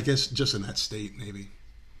 I guess just in that state, maybe.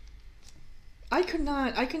 I could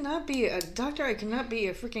not be a doctor. I could not be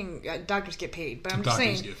a freaking doctors get paid, but I'm just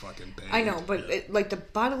saying. Doctors get fucking paid. I know, but like the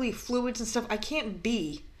bodily fluids and stuff, I can't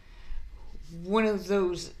be one of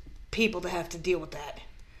those people that have to deal with that.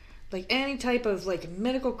 Like any type of like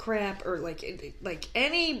medical crap or like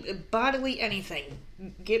any bodily anything,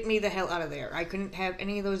 get me the hell out of there. I couldn't have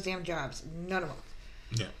any of those damn jobs. None of them.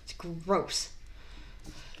 Yeah, it's gross.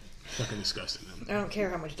 Fucking disgusting. I don't care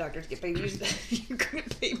how much doctors get paid. You're going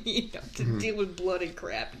to pay me enough to deal with blood and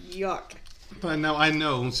crap. Yuck. But now I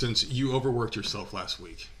know, since you overworked yourself last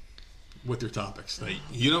week with your topics, that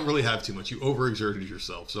you don't really have too much. You overexerted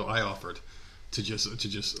yourself, so I offered to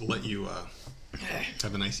just let you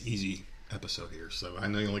have a nice, easy episode here. So I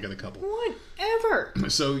know you only got a couple. Whatever.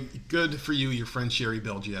 So good for you. Your friend Sherry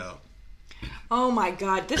bailed you out. Oh my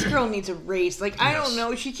God, this girl needs a raise. Like, I don't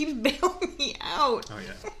know, she keeps bailing me out. Oh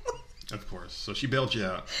yeah. Of course. So she bailed you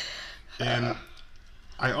out. And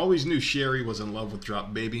I always knew Sherry was in love with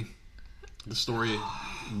Drop Baby. The story,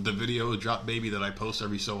 the video of Drop Baby that I post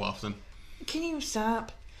every so often. Can you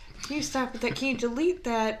stop? Can you stop with that? Can you delete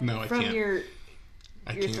that from your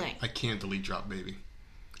thing? I can't delete Drop Baby.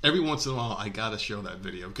 Every once in a while, I gotta show that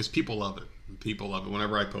video because people love it. People love it.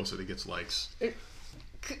 Whenever I post it, it gets likes.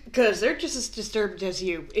 Because they're just as disturbed as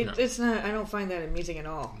you. It's not. I don't find that amusing at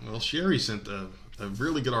all. Well, Sherry sent a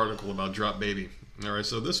really good article about Drop Baby. All right,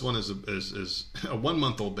 so this one is a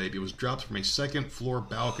 1-month-old baby. It was dropped from a 2nd floor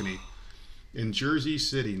balcony in Jersey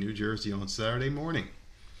City, New Jersey, on Saturday morning.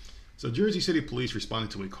 So Jersey City police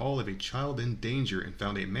responded to a call of a child in danger and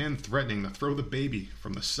found a man threatening to throw the baby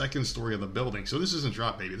from the 2nd story of the building. So this isn't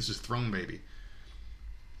Drop Baby. This is Thrown Baby.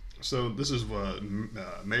 So this is what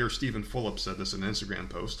Mayor Stephen Fulop said this in an Instagram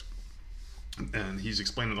post. And he's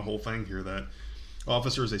explaining the whole thing here, that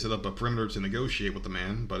Officers, they set up a perimeter to negotiate with the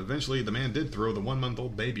man, but eventually the man did throw the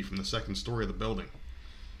 1-month-old baby from the second story of the building.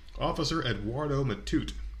 Officer Eduardo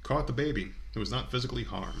Matute caught the baby, who was not physically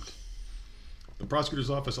harmed. The prosecutor's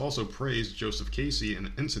office also praised Joseph Casey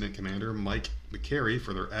and Incident Commander Mike McCary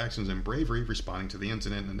for their actions and bravery responding to the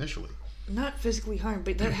incident initially. Not physically harmed,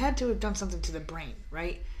 but that had to have done something to the brain,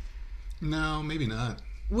 right? No, maybe not.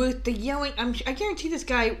 With the yelling, I guarantee this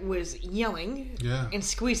guy was yelling and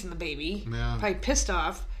squeezing the baby. Yeah. Probably pissed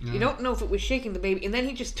off. Yeah. You don't know if it was shaking the baby. And then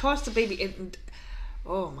he just tossed the baby and...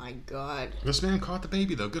 Oh, my God. This man caught the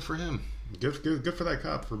baby, though. Good for him. Good for that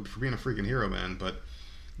cop for being a freaking hero, man. But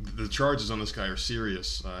the charges on this guy are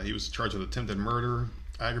serious. He was charged with attempted murder,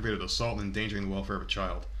 aggravated assault, and endangering the welfare of a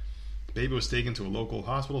child. The baby was taken to a local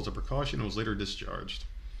hospital as a precaution and was later discharged.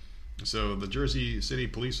 So the Jersey City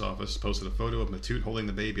Police Office posted a photo of Matute holding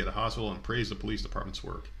the baby at a hospital and praised the police department's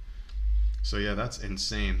work. So yeah, that's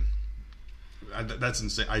insane. That's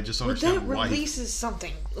insane. I just don't understand why. That releases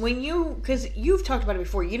something. Because you've talked about it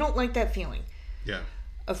before. You don't like that feeling. Yeah.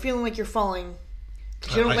 Of feeling like you're falling.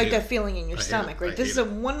 You don't like that feeling in your stomach, right? This is a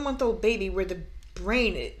 1-month-old baby where the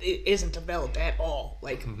brain isn't developed at all.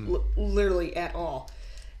 Like, literally at all.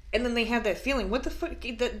 And then they have that feeling. What the fuck?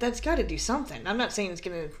 That's got to do something. I'm not saying it's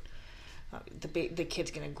going to... the kid's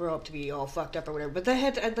gonna grow up to be all fucked up or whatever, but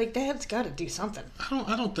that's got to do something.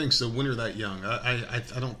 I don't think so. When you're that young, I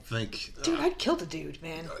don't think. Dude, I'd kill the dude,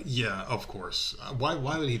 man. Yeah, of course. Why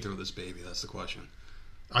would he throw this baby? That's the question.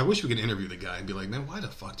 I wish we could interview the guy and be like, man, why the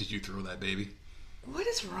fuck did you throw that baby? What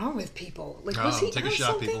is wrong with people? Like, was he take on a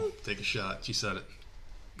shot, something? people. Take a shot. She said it.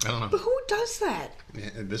 I don't know. But who does that? Yeah,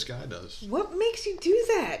 this guy does. What makes you do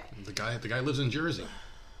that? The guy lives in Jersey.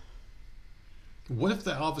 What if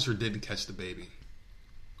the officer didn't catch the baby?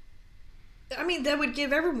 I mean, that would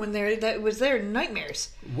give everyone that was there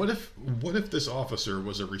nightmares. What if this officer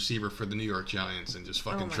was a receiver for the New York Giants and just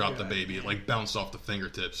fucking dropped the baby, like bounced off the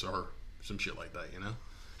fingertips or some shit like that, you know?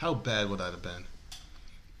 How bad would that have been?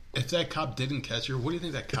 If that cop didn't catch her, what do you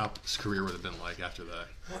think that cop's career would have been like after that?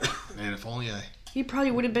 Man, if only I... He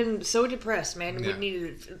probably would have been so depressed, man. Yeah. Would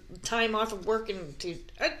need time off of work and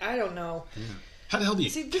I don't know. Yeah. How the hell do you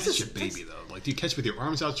catch a baby, though? Like, do you catch with your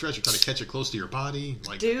arms outstretched or try to catch it close to your body?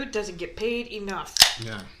 Like, dude doesn't get paid enough.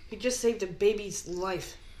 Yeah. He just saved a baby's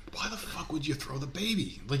life. Why the fuck would you throw the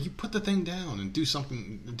baby? Like, you put the thing down and do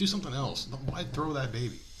something else. Why throw that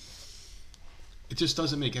baby? It just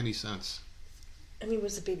doesn't make any sense. I mean,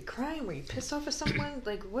 was the baby crying? Were you pissed off at someone?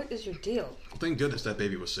 Like, what is your deal? Thank goodness that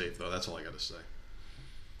baby was safe, though. That's all I got to say.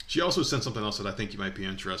 She also said something else that I think you might be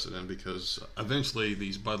interested in, because eventually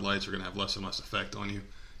these Bud Lights are going to have less and less effect on you.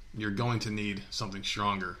 You're going to need something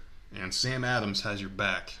stronger. And Sam Adams has your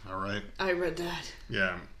back, all right? I read that.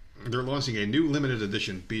 Yeah. They're launching a new limited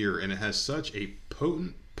edition beer, and it has such a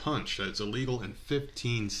potent punch that it's illegal in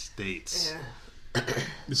 15 states. Yeah.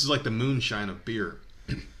 This is like the moonshine of beer.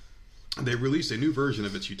 They release a new version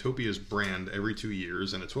of its Utopia's brand every 2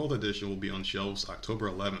 years, and a 12th edition will be on shelves October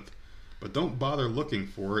 11th. But don't bother looking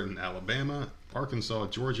for it in Alabama, Arkansas,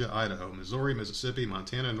 Georgia, Idaho, Missouri, Mississippi,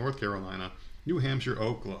 Montana, North Carolina, New Hampshire,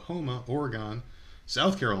 Oklahoma, Oregon,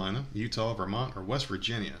 South Carolina, Utah, Vermont, or West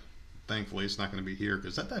Virginia. Thankfully, it's not going to be here,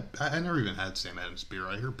 because I never even had Sam Adams beer.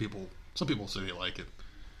 I hear some people say they like it.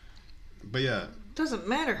 But yeah. Doesn't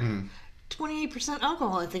matter. 28%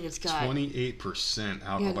 alcohol, I think it's got. 28%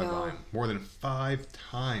 alcohol by volume. More than 5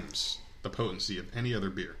 times the potency of any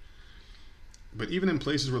other beer. But even in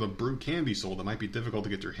places where the brew can be sold, it might be difficult to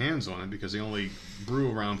get your hands on it because they only brew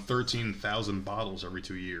around 13,000 bottles every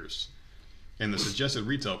 2 years. And the suggested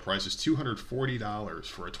retail price is $240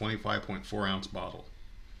 for a 25.4 ounce bottle.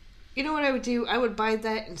 You know what I would do? I would buy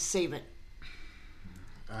that and save it.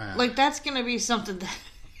 Like, that's going to be something that,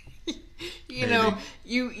 you know,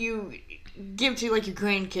 you give to, like, your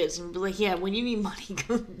grandkids and be like, yeah, when you need money,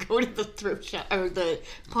 go to the thrift shop or the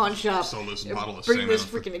pawn shop. So this bottle of bring this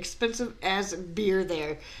freaking expensive ass beer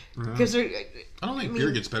there. Because I don't think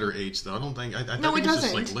beer gets better aged, though. I don't think. I think it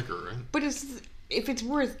doesn't. Just like liquor, right? But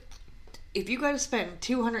if you got to spend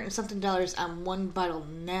 $200 and something on one bottle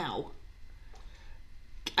now,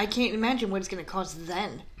 I can't imagine what it's going to cost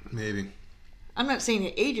then. Maybe. I'm not saying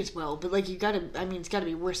it ages well, but like it's got to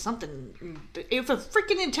be worth something. If a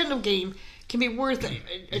freaking Nintendo game can be worth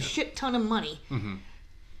a shit ton of money,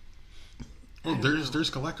 well, there's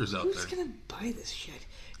collectors out there. Who's gonna buy this shit?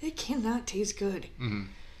 It cannot taste good.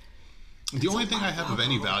 The only thing I have of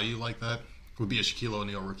any value like that would be a Shaquille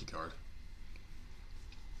O'Neal rookie card.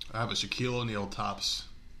 I have a Shaquille O'Neal Topps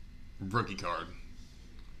rookie card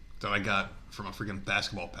that I got from a freaking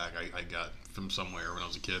basketball pack I got from somewhere when I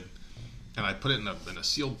was a kid. and I put it in a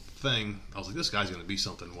sealed thing. I was like, this guy's going to be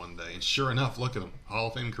something one day. And sure enough, look at him, Hall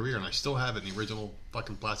of Fame career, and I still have it in the original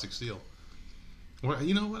fucking plastic seal. Well,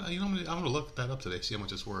 you know what? I'm going to look that up today, see how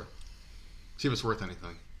much it's worth. See if it's worth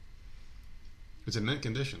anything. It's in mint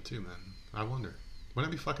condition too, man. I wonder.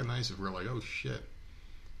 Wouldn't that be fucking nice if we're like, oh shit.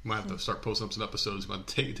 Might have to start posting up some episodes. Might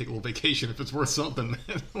take a little vacation if it's worth something,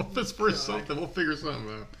 man. If it's worth something, we'll figure something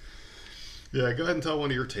out. Yeah, go ahead and tell one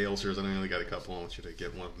of your tales, yours. I know you only got a couple. I want you to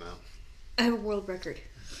get one of them out. I have a world record.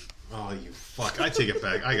 Oh, you fuck. I take it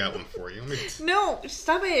back. I got one for you. No,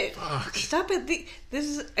 stop it. Fuck. Stop it. This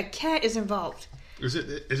is a cat is involved. Is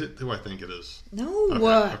it who I think it is? No.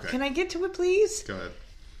 Okay. Can I get to it, please? Go ahead.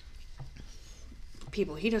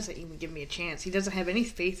 People, he doesn't even give me a chance. He doesn't have any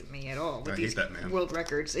faith in me at all with these that man. world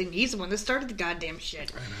records. And he's the one that started the goddamn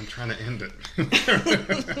shit. And I'm trying to end it. I'm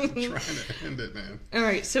trying to end it, man.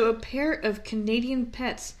 Alright, so a pair of Canadian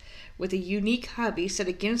pets with a unique hobby set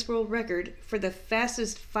a Guinness World Record for the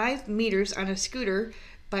fastest 5 meters on a scooter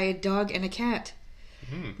by a dog and a cat.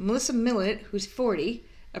 Melissa Millett, who's 40,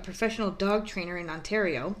 a professional dog trainer in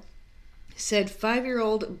Ontario, said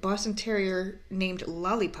 5-year-old Boston Terrier named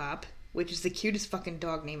Lollipop, which is the cutest fucking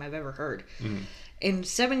dog name I've ever heard, and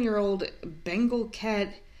 7-year-old Bengal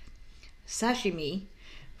cat Sashimi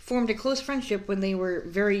formed a close friendship when they were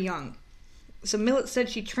very young. So Millett said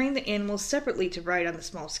she trained the animals separately to ride on the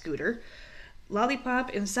small scooter.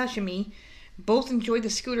 Lollipop and Sashimi both enjoyed the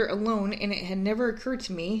scooter alone, and it had never occurred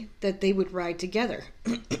to me that they would ride together.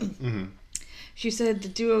 She said the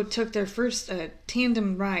duo took their first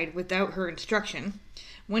tandem ride without her instruction.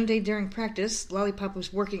 One day during practice, Lollipop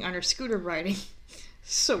was working on her scooter riding.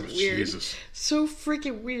 So weird. Jesus. So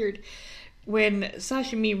freaking weird. When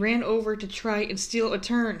Sashimi ran over to try and steal a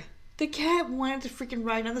turn. The cat wanted to freaking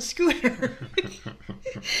ride on the scooter.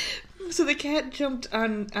 So the cat jumped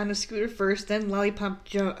on a scooter first, then Lollipop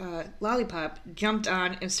jumped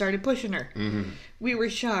on and started pushing her. We were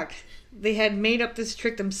shocked. They had made up this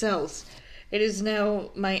trick themselves. It is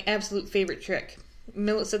now my absolute favorite trick.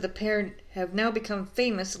 Millett said the pair have now become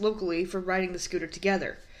famous locally for riding the scooter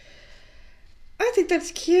together. I think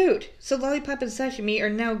that's cute. So Lollipop and Sashimi are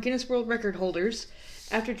now Guinness World Record holders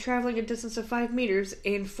after traveling a distance of 5 meters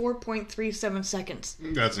in 4.37 seconds.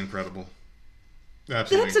 That's incredible.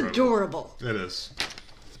 Absolutely That's incredible. Adorable. It is.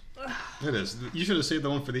 It is. You should have saved the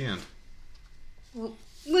one for the end. Well,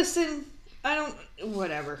 listen, I don't...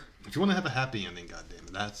 Whatever. If you want to have a happy ending,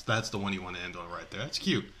 goddammit, that's the one you want to end on right there. That's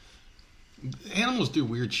cute. Animals do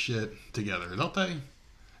weird shit together, don't they?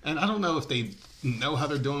 And I don't know if they know how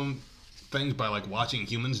they're doing things by, like, watching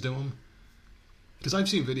humans do them. Because I've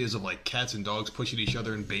seen videos of, like, cats and dogs pushing each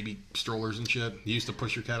other in baby strollers and shit. You used to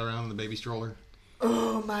push your cat around in the baby stroller.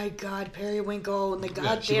 Oh, my God. Periwinkle and the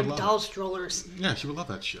goddamn doll strollers. Yeah, she would love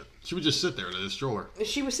that shit. She would just sit there in the stroller.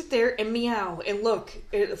 She would sit there and meow and look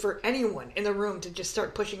for anyone in the room to just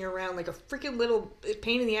start pushing her around like a freaking little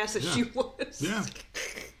pain in the ass that she was. Yeah.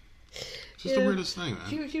 It's just the weirdest thing,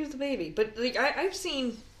 man. She was the baby. But like I've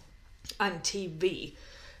seen on TV,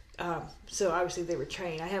 so obviously they were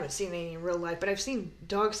trained. I haven't seen any in real life, but I've seen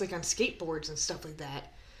dogs like on skateboards and stuff like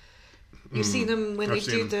that. You see them when they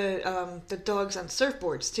do the dogs on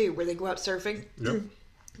surfboards too, where they go out surfing. Yep.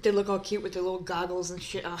 They look all cute with their little goggles and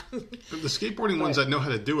shit on. The skateboarding ones that know how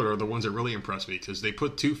to do it are the ones that really impress me because they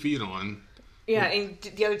put 2 feet on. Yeah, and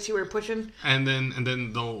the other 2 are pushing. And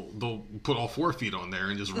then they'll put all 4 feet on there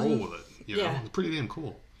and just roll with it. You know, it's pretty damn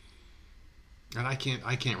cool. And I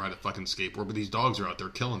can't ride a fucking skateboard, but these dogs are out there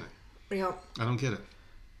killing it. Yeah. I don't get it.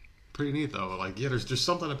 Pretty neat though. Like, yeah, there's just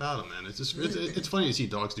something about them, man. It's just it's funny to see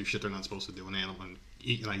dogs do shit they're not supposed to do, an animal, and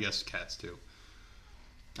I guess cats too.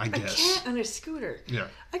 I guess. A cat on a scooter. Yeah.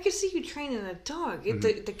 I could see you training a dog.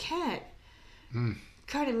 The cat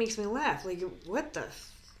kind of makes me laugh. Like, what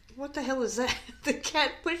the hell is that? The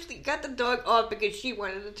cat got the dog off because she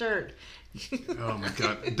wanted to turn. Oh my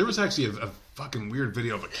god! There was actually a fucking weird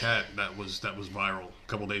video of a cat that was viral a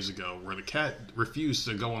couple days ago, where the cat refused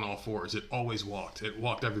to go on all fours. It always walked. It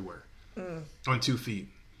walked everywhere on 2 feet.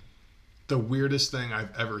 The weirdest thing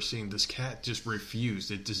I've ever seen. This cat just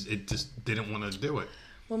refused. It just didn't want to do it.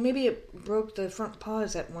 Well, maybe it broke the front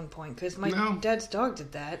paws at one point because my dad's dog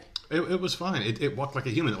did that. It was fine. It walked like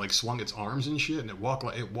a human. It like swung its arms and shit, and it walked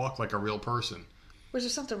like a real person. Was there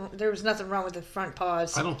something? There was nothing wrong with the front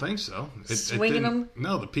paws. I don't think so. Swinging them?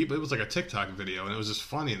 No, the people. It was like a TikTok video, and it was just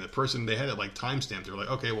funny. And the person, they had it like timestamped. They were like,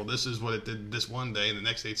 okay, well, this is what it did this one day, and the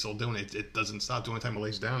next day it's still doing it. It doesn't stop. The only time it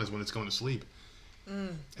lays down is when it's going to sleep.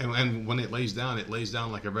 And when it lays down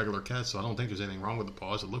like a regular cat. So I don't think there's anything wrong with the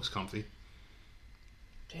paws. It looks comfy.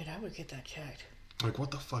 Dude, I would get that checked. Like,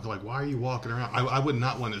 what the fuck? Like, why are you walking around? I would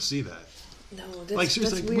not want to see that. No, like seriously,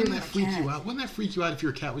 that's like, weird. wouldn't that freak you out? Wouldn't that freak you out if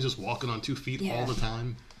your cat was just walking on 2 feet all the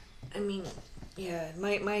time? I mean, yeah.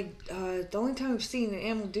 My the only time I've seen an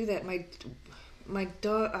animal do that, my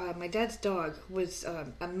dad's dog was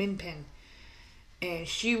a min pin, and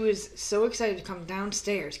she was so excited to come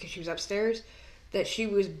downstairs because she was upstairs that she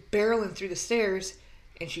was barreling through the stairs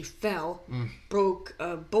and she fell, broke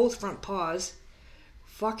both front paws,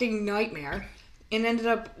 fucking nightmare, and ended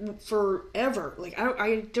up forever. Like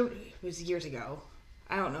I don't. It was years ago.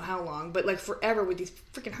 I don't know how long, but like forever with these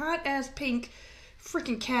freaking hot ass pink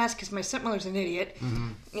freaking casts because my stepmother's an idiot.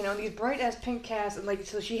 You know, these bright ass pink casts, and like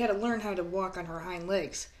so she had to learn how to walk on her hind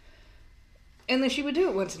legs. And then she would do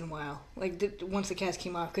it once in a while, like once the cast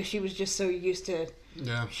came off, because she was just so used to.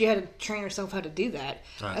 Yeah. She had to train herself how to do that.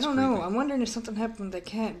 That's I don't know. creepy. I'm wondering if something happened with that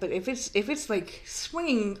cat. But if it's like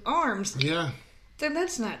swinging arms, Yeah. then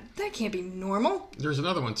that can't be normal. There's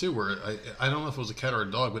another one too where I don't know if it was a cat or a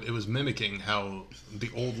dog, but it was mimicking how the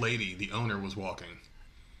old lady, the owner, was walking.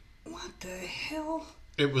 What the hell?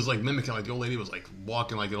 It was like mimicking, like the old lady was like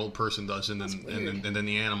walking like an old person does, and then weird. and then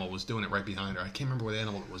the animal was doing it right behind her. I can't remember what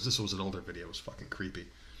animal it was. This was an older video. It was fucking creepy.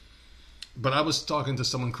 But I was talking to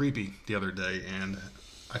someone creepy the other day, and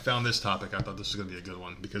I found this topic. I thought this was going to be a good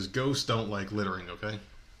one because ghosts don't like littering. Okay,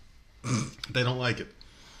 they don't like it.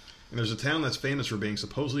 And there's a town that's famous for being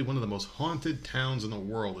supposedly one of the most haunted towns in the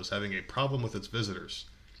world is having a problem with its visitors.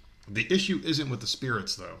 The issue isn't with the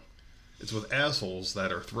spirits, though. It's with assholes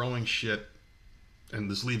that are throwing shit and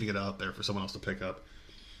just leaving it out there for someone else to pick up.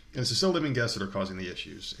 And it's the still living guests that are causing the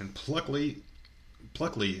issues. And Pluckley,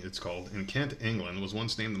 it's called, in Kent, England, was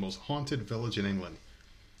once named the most haunted village in England.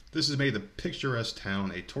 This has made the picturesque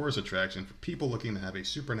town a tourist attraction for people looking to have a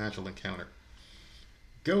supernatural encounter.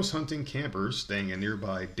 Ghost hunting campers staying in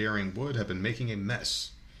nearby Daring Wood have been making a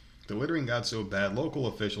mess. The littering got so bad, local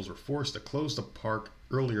officials were forced to close the park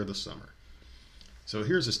earlier this summer. So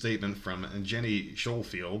here's a statement from Jenny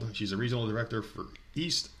Schofield. She's a regional director for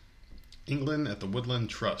East England at the Woodland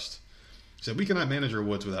Trust. She said, "We cannot manage our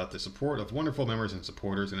woods without the support of wonderful members and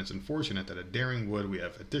supporters, and it's unfortunate that at Daring Wood we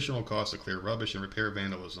have additional costs to clear rubbish and repair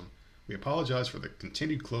vandalism. We apologize for the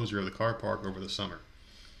continued closure of the car park over the summer.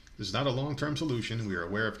 This is not a long-term solution. We are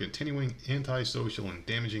aware of continuing antisocial and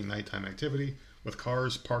damaging nighttime activity with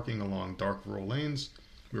cars parking along dark rural lanes.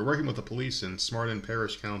 We are working with the police and Smarden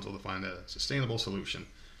Parish Council to find a sustainable solution.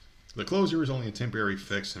 The closure is only a temporary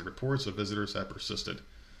fix, and reports of visitors have persisted."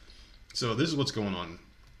 So this is what's going on.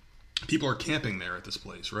 People are camping there at this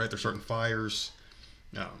place, right? They're starting fires.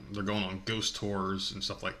 They're going on ghost tours and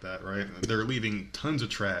stuff like that, right? They're leaving tons of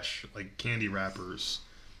trash, like candy wrappers.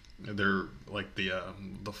 They're like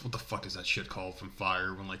what the fuck is that shit called from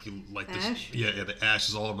fire when like you like ash? This yeah the ash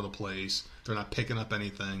is all over the place. They're not picking up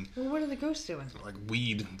anything. Well, what are the ghosts doing? Like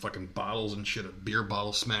weed, fucking bottles and shit, a beer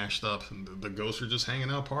bottle smashed up. And the ghosts are just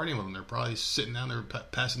hanging out partying with them. They're probably sitting down there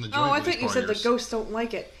passing the joint. Oh, I with thought these you said the partiers. ghosts don't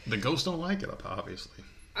like it. The ghosts don't like it, obviously.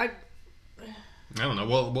 I don't know.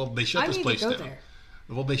 Well, they shut this need place to go down. there.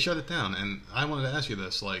 Well, they shut it down, and I wanted to ask you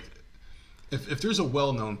this: like, if there's a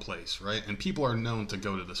well-known place, right, and people are known to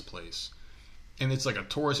go to this place, and it's like a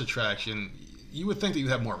tourist attraction, you would think that you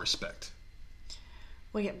have more respect.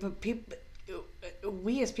 Well, yeah, but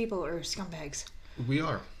we as people are scumbags. We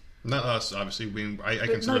are, not us, obviously. I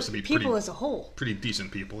consider us to be people as a whole. pretty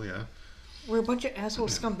decent people. Yeah, We're a bunch of asshole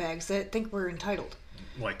scumbags that think we're entitled.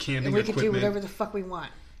 like camping And we equipment. can do whatever the fuck we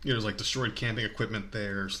want. There's like destroyed camping equipment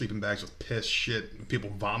there, sleeping bags with piss, shit, people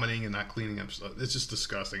vomiting and not cleaning up stuff. It's just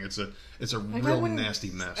disgusting. It's a Like, real nasty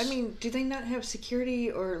mess. I mean, do they not have security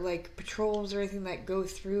or like patrols or anything that go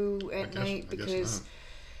through at night? Because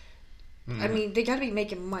I mean, they got to be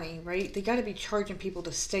making money, right? They got to be charging people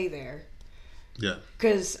to stay there. Yeah.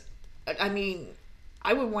 Because I mean,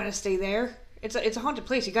 I would want to stay there. It's a haunted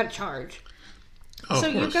place. You got to charge. Oh, so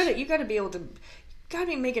of course. you got to be able to. Got to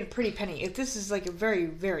be making a pretty penny. If this is like a very,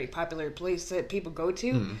 very popular place that people go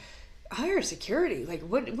to, hire security. Like,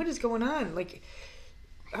 what is going on? Like,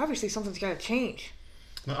 obviously something's got to change.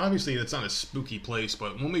 Now, obviously, it's not a spooky place,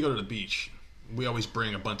 but when we go to the beach, we always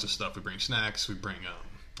bring a bunch of stuff. We bring snacks, we bring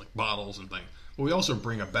like bottles and things. But we also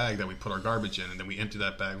bring a bag that we put our garbage in, and then we empty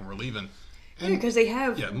that bag when we're leaving. And, because they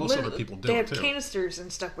have most other people do they it have too. canisters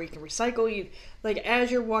and stuff where you can recycle. You like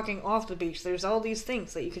as you're walking off the beach, there's all these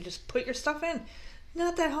things that you can just put your stuff in.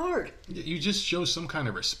 Not that hard. You just show some kind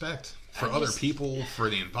of respect for other people, for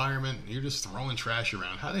the environment. You're just throwing trash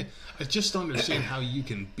around. I just don't understand how you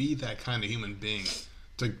can be that kind of human being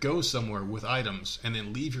to go somewhere with items and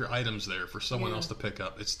then leave your items there for someone else to pick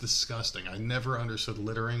up. It's disgusting. I never understood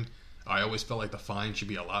littering. I always felt like the fine should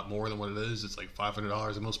be a lot more than what it is. It's like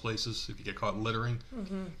 $500 in most places if you get caught littering.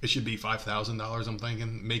 Mm-hmm. It should be $5,000. I'm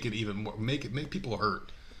thinking, make it even more. Make people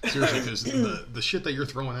hurt. Seriously, because the shit that you're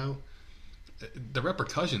throwing out, the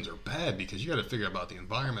repercussions are bad because you got to figure out about the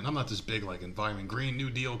environment. I'm not this big like environment, Green New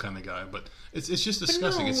Deal kind of guy, but it's just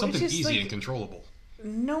disgusting. It's something easy and controllable.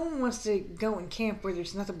 No one wants to go and camp where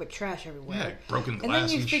there's nothing but trash everywhere. Yeah, broken glass and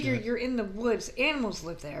then you figure shit. You're in the woods. Animals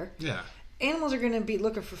live there. Yeah. Animals are going to be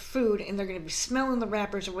looking for food, and they're going to be smelling the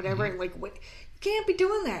wrappers or whatever. Mm-hmm. And like, what? You can't be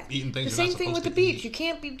doing that. Eating things. The same thing with the beach. You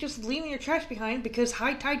can't be just leaving your trash behind because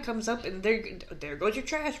high tide comes up, and there goes your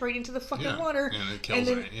trash right into the fucking water. And it kills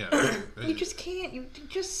it. Yeah. You just can't. You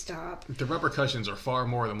just stop. The repercussions are far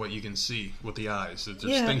more than what you can see with the eyes.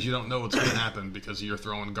 There's things you don't know what's going to happen because you're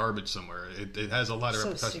throwing garbage somewhere. It has a lot of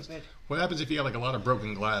repercussions. Stupid. What happens if you have like a lot of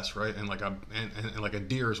broken glass, right? And like a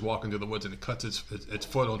deer is walking through the woods and it cuts its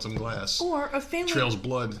foot on some glass, or a family trails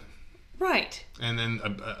blood, right? And then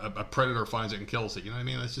a predator finds it and kills it. You know what I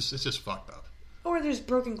mean? It's just fucked up. Or there's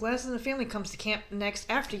broken glass and the family comes to camp next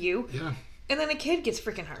after you. Yeah. And then a kid gets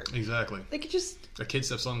freaking hurt. Exactly. Like, it just... A kid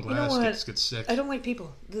steps on glass, gets sick. I don't like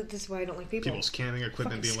people. This is why I don't like people. People's camping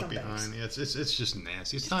equipment being left behind. Yeah, it's just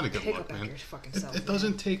nasty. It's not a good look, man. It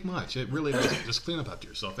doesn't take much. It really doesn't. Just clean up after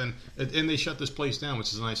yourself. And they shut this place down,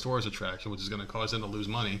 which is a nice tourist attraction, which is going to cause them to lose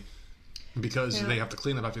money because they have to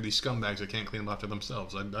clean up after these scumbags that can't clean up after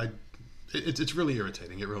themselves. It's really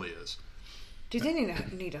irritating. It really is. Do they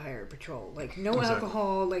need to hire a patrol? Like, no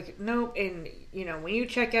alcohol, like, no, and, when you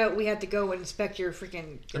check out, we had to go and inspect your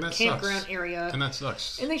freaking campground area. And that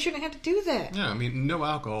sucks. And they shouldn't have to do that. Yeah, I mean, no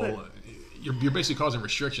alcohol. But, you're basically causing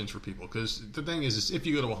restrictions for people, because the thing is if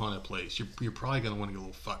you go to a haunted place, you're probably going to want to get a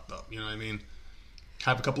little fucked up, you know what I mean?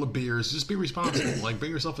 Have a couple of beers, just be responsible. Like,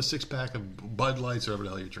 bring yourself a 6-pack of Bud Lights or whatever the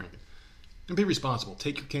hell you're drinking. And be responsible.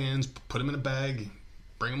 Take your cans, put them in a bag,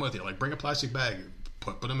 bring them with you. Like, bring a plastic bag.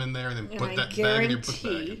 Put them in there and then put that bag in your book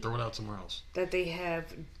bag and throw it out somewhere else. That they have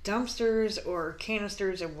dumpsters or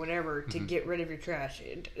canisters or whatever to get rid of your trash.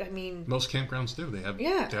 I mean... Most campgrounds do. They have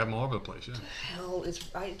them all over the place, yeah. What the hell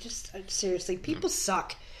is... seriously, people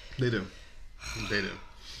suck. They do. They do.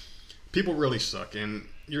 People really suck. And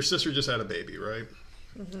your sister just had a baby, right?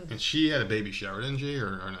 Mm-hmm. And she had a baby shower, didn't she?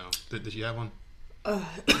 Or no? Did she have one?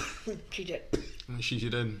 She did. She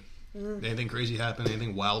did? Mm-hmm. Anything crazy happen?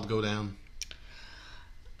 Anything wild go down?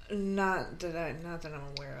 Not that I'm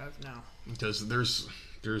aware of, no. Because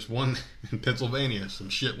there's one in Pennsylvania. Some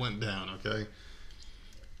shit went down, okay?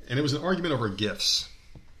 And it was an argument over gifts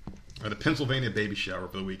at a Pennsylvania baby shower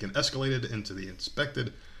for the weekend, escalated into the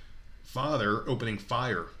inspected father opening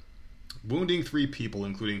fire, wounding 3 people,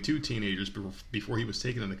 including 2 teenagers, before he was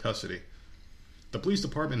taken into custody. The police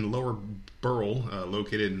department in Lower Burrell,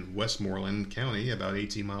 located in Westmoreland County, about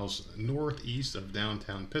 18 miles northeast of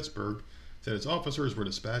downtown Pittsburgh, said its officers were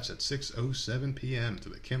dispatched at 6:07 p.m. to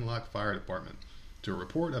the Kinloch Fire Department to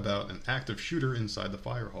report about an active shooter inside the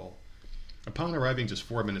fire hall. Upon arriving just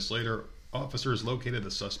 4 minutes later, officers located the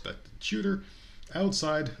suspected shooter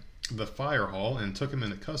outside the fire hall and took him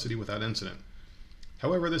into custody without incident.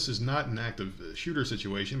 However, this is not an active shooter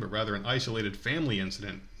situation, but rather an isolated family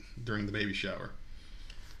incident during the baby shower.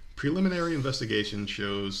 Preliminary investigation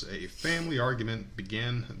shows a family argument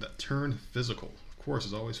began that turned physical. Of course,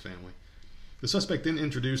 it's always family. The suspect then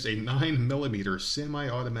introduced a 9mm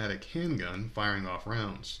semi-automatic handgun, firing off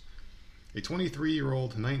rounds. A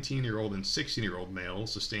 23-year-old, 19-year-old, and 16-year-old male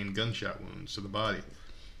sustained gunshot wounds to the body.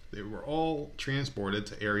 They were all transported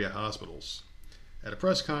to area hospitals. At a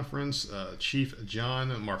press conference, Chief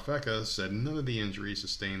John Marfecca said none of the injuries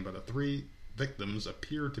sustained by the 3 victims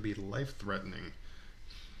appeared to be life-threatening.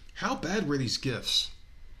 How bad were these gifts?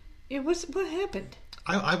 What happened?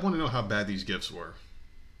 I want to know how bad these gifts were.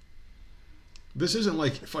 This isn't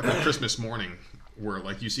like fucking Christmas morning where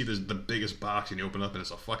like you see the biggest box and you open up and it's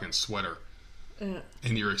a fucking sweater.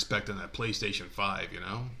 And you're expecting that PlayStation 5, you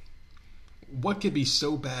know? What could be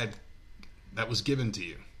so bad that was given to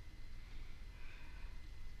you?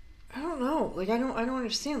 I don't know. Like I don't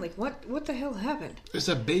understand. Like what the hell happened? It's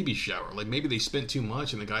a baby shower. Like maybe they spent too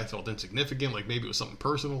much and the guy felt insignificant. Like maybe it was something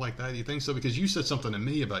personal like that. Do you think so? Because you said something to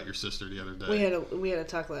me about your sister the other day. We had a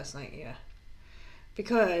talk last night, yeah.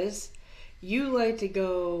 Because you like to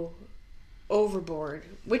go overboard,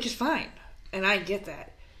 which is fine, and I get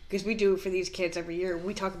that because we do it for these kids every year.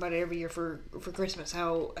 We talk about it every year for Christmas.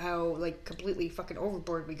 How like completely fucking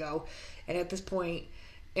overboard we go, and at this point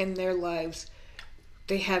in their lives,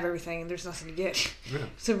 they have everything and there's nothing to get. Yeah.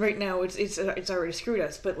 So right now it's already screwed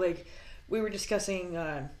us. But like we were discussing,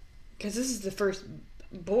 because this is the first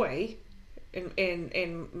boy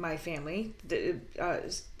in my family,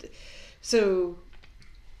 so.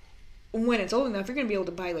 when it's old enough, you're going to be able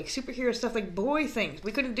to buy like superhero stuff, like boy things.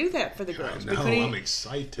 We couldn't do that for the girls. No, I'm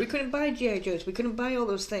excited. We couldn't buy G.I. Joes. We couldn't buy all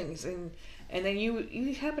those things. And then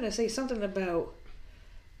you happen to say something about,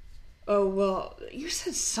 oh, well, you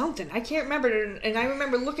said something. I can't remember. And I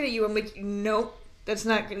remember looking at you. I'm like, nope, that's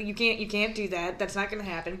not going to, you can't do that. That's not going to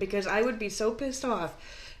happen, because I would be so pissed off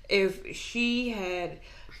if she had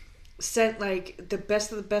sent like the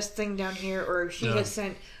best of the best thing down here, or she had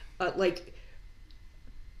sent like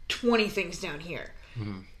 20 things down here,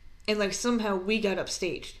 and like somehow we got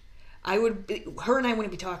upstaged. Her and I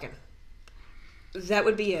wouldn't be talking. That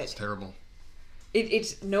would be it. It's terrible.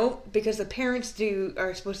 It's no, because the parents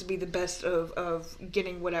are supposed to be the best of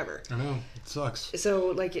getting whatever. I know, it sucks. So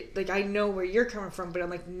like I know where you're coming from, but I'm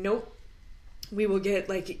like, nope. We will get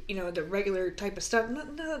like, you know, the regular type of stuff.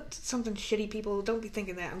 Not something shitty, people. Don't be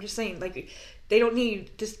thinking that. I'm just saying, like,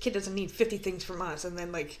 this kid doesn't need 50 things from us, and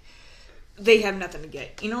then like they have nothing to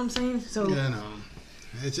get. You know what I'm saying? So yeah, no.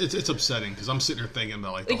 It's upsetting, because I'm sitting here thinking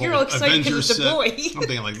about like the you're whole all excited Avengers it's a set. boy. I'm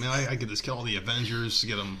thinking like, man, I could just get all the Avengers,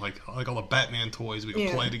 get them like all the Batman toys we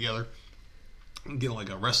can play together, get like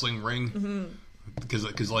a wrestling ring, because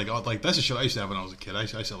like that's the shit I used to have when I was a kid. I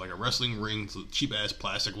used to have like a wrestling ring, cheap ass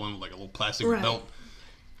plastic one with like a little plastic belt.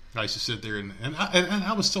 I used to sit there and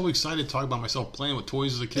I was so excited talking about myself playing with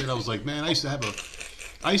toys as a kid. I was like, man, I used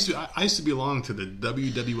to belong to the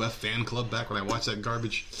WWF fan club back when I watched that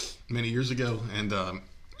garbage many years ago, and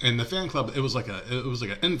the fan club, it was like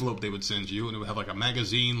an envelope they would send you, and it would have like a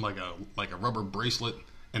magazine, like a rubber bracelet,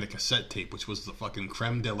 and a cassette tape, which was the fucking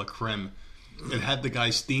creme de la creme. It had the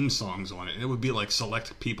guy's theme songs on it, and it would be like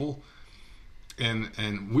select people, and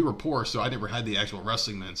we were poor, so I never had the actual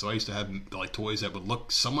wrestling men, so I used to have like toys that would look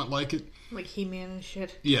somewhat like it, like He-Man and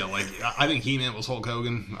shit. Yeah, like I think He-Man was Hulk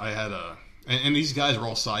Hogan. I had and these guys were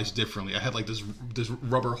all sized differently. I had like this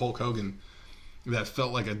rubber Hulk Hogan that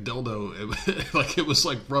felt like a dildo. Like it was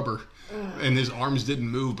like rubber, and his arms didn't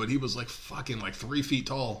move, but he was like fucking like 3 feet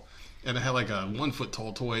tall. And I had like a 1 foot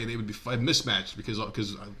tall toy. They would be mismatched because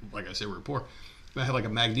like I said, we were poor. And I had like a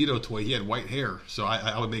Magneto toy. He had white hair, so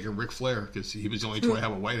I would make him Ric Flair because he was the only toy I had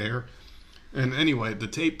with white hair. And anyway, the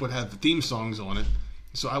tape would have the theme songs on it.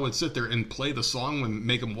 So I would sit there and play the song and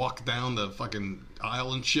make them walk down the fucking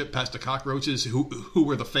aisle and shit past the cockroaches who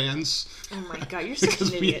were the fans. Oh my god, you're such because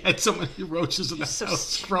an idiot. We had so many roaches in the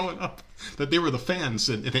house growing up that they were the fans,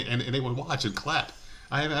 and they would watch and clap.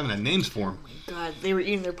 I haven't had names for them. Oh my god, they were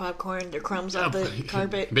eating their popcorn, their crumbs off the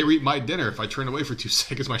carpet. They were eating my dinner. If I turned away for 2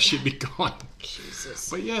 seconds, my shit be gone. Jesus.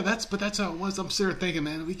 But yeah, that's how it was. I'm sitting there thinking,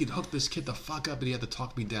 man, we could hook this kid the fuck up, and he had to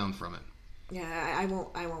talk me down from it. Yeah, I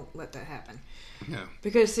won't let that happen. Yeah.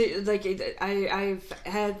 Because like I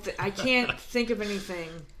can't think of anything.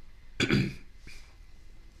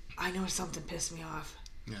 I know something pissed me off.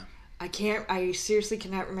 Yeah. I seriously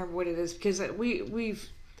cannot remember what it is, because we've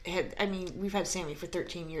had Sammy for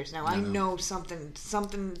 13 years now. I know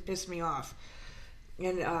something pissed me off.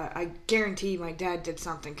 And I guarantee my dad did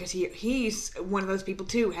something, because he's one of those people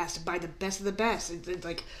too, has to buy the best of the best. It's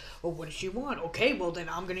like, well, what does she want? Okay, well then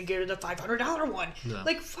I'm gonna get her the $500 one. Yeah.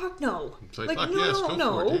 Like, fuck no. Like fuck no, yes, go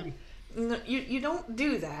for it, dude. No, you don't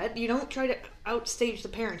do that. You don't try to outstage the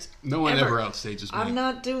parents. No one ever outstages me. I'm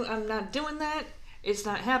not doing that. It's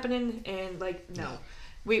not happening. And like, no.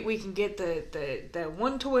 We can get the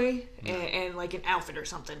one toy and like an outfit or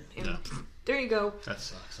something. And there you go. That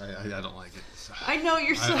sucks. I don't like it. I know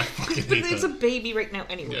you're so, but it's a baby right now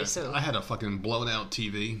anyway. Yeah. So I had a fucking blown out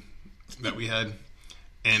TV that we had,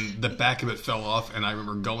 and the back of it fell off. And I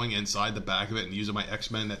remember going inside the back of it and using my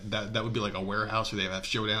X-Men. That would be like a warehouse where they have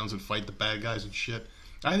showdowns and fight the bad guys and shit.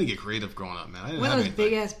 I had to get creative growing up, man. I didn't one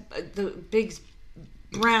have of those big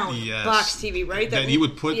brown box TV, right? That you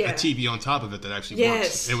would put a TV on top of it that actually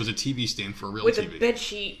works. It was a TV stand for a real with TV. With a bed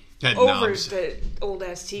sheet had over knobs. The old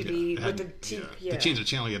ass TV with the TV. To change the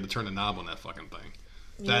channel, you had to turn the knob on that fucking thing.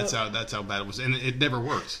 That's how bad it was, and it never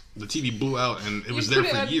worked. The TV blew out, and it was there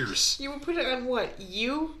for years. You would put it on what?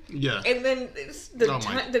 Yeah. And then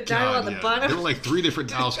the dial on the bottom. There were like 3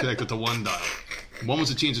 different dials connected to one dial. One was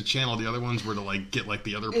to change the channel. The other ones were to like get like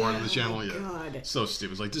the other part of the channel. Yeah. God. So stupid.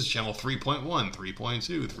 It was like, this is channel 3.1,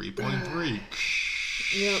 3.2, 3.3.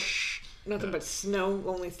 Yep. Nothing but snow.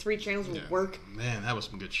 Only 3 channels would work. Man, that was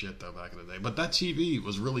some good shit though back in the day. But that TV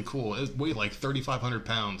was really cool. It weighed like 3,500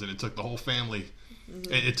 pounds, and it took the whole family.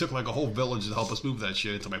 Mm-hmm. It took like a whole village to help us move that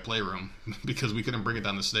shit into my playroom because we couldn't bring it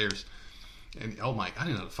down the stairs. And I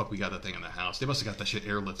didn't know how the fuck we got that thing in the house. They must have got that shit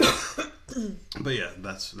airlifted. But yeah,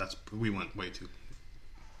 that's we went way too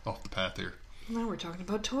off the path here. Now we're talking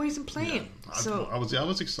about toys and playing. Yeah, I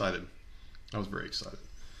was excited. I was very excited.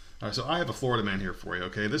 All right, so I have a Florida man here for you,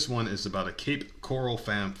 okay? This one is about a Cape Coral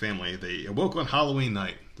family. They awoke on Halloween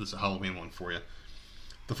night. This is a Halloween one for you.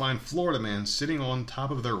 To find Florida man sitting on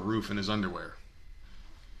top of their roof in his underwear.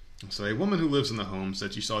 So a woman who lives in the home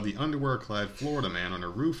said she saw the underwear-clad Florida man on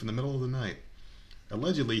her roof in the middle of the night.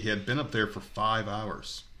 Allegedly, he had been up there for 5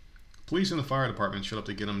 hours. Police and the fire department showed up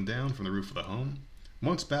to get him down from the roof of the home.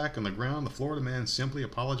 Once back on the ground, the Florida man simply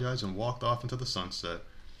apologized and walked off into the sunset.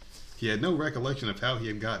 He had no recollection of how he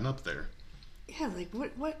had gotten up there. Yeah, like,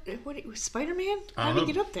 what, Spider-Man? I How don't did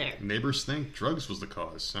he know. get up there? Neighbors think drugs was the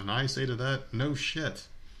cause. And I say to that, no shit.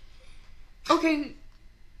 Okay,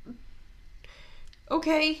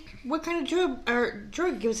 what kind of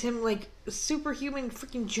drug gives him, like, superhuman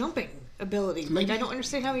freaking jumping ability? Like, I don't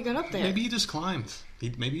understand how he got up there. Maybe he just climbed.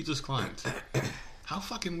 Maybe he just climbed. How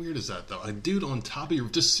fucking weird is that, though? A dude on top of you,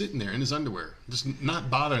 just sitting there in his underwear. Just not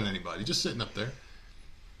bothering anybody. Just sitting up there.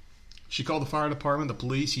 She called the fire department, the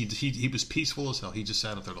police. He was peaceful as hell. He just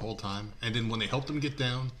sat up there the whole time. And then when they helped him get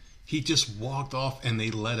down, he just walked off and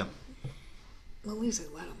they let him. Well, at least they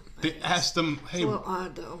let him. They asked him, hey... It's a little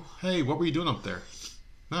odd, though. Hey, what were you doing up there?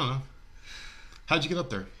 I don't know. How'd you get up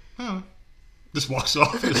there? I don't know. Just walks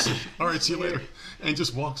off. All right, see you later. And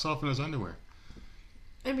just walks off in his underwear.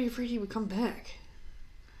 I'd be afraid he would come back.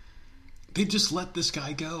 They just let this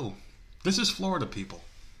guy go. This is Florida, people.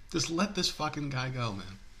 Just let this fucking guy go,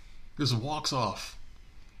 man. Just walks off.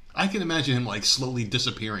 I can imagine him, like, slowly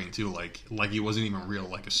disappearing, too. Like he wasn't even real,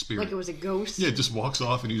 like a spirit. Like it was a ghost? Yeah, just walks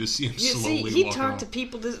off and you just see him slowly walking he off. talked to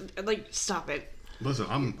people, like, stop it. Listen,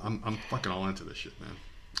 I'm fucking all into this shit, man.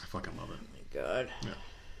 I fucking love it. Oh, my God. Yeah.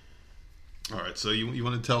 All right, so you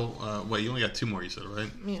want to tell... wait, you only got 2 more, you said, right?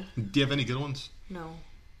 Yeah. Do you have any good ones? No.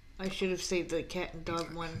 I should have saved the cat and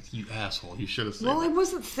dog one. You asshole. You should have saved Well, it. I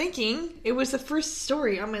wasn't thinking. It was the first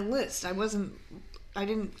story on my list. I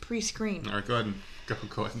didn't pre-screen. All right, go ahead and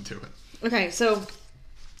do it. Okay, so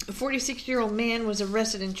a 46-year-old man was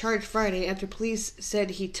arrested and charged Friday after police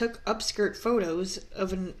said he took upskirt photos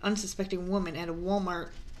of an unsuspecting woman at a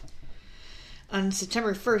Walmart on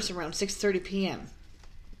September 1st around 6:30 p.m.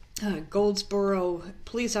 Goldsboro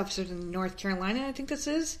police officers in North Carolina, I think this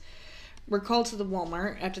is, were called to the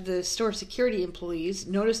Walmart after the store security employees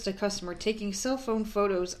noticed a customer taking cell phone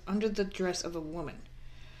photos under the dress of a woman.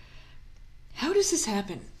 How does this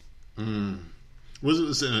happen? Was it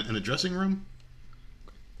this in a dressing room?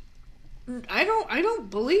 I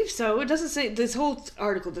don't believe so. It doesn't say, this whole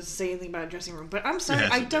article doesn't say anything about a dressing room. But I'm sorry,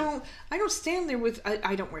 I don't stand there with,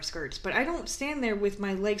 I don't wear skirts, but I don't stand there with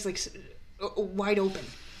my legs like wide open.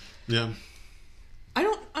 Yeah. I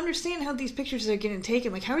don't understand how these pictures are getting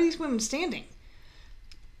taken. Like, how are these women standing?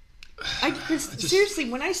 Seriously,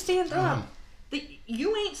 when I stand up,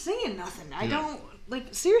 you ain't saying nothing. I don't,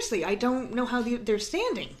 like, seriously, I don't know how they're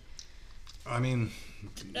standing. I mean,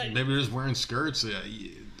 maybe they're just wearing skirts.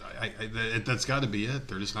 That's got to be it.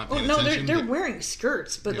 They're just not paying attention. No, they're wearing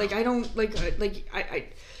skirts, but like I don't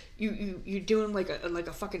you doing like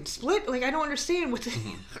a fucking split. Like, I don't understand what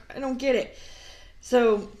I don't get it.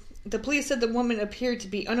 So the police said the woman appeared to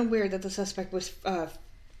be unaware that the suspect was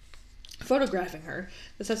photographing her.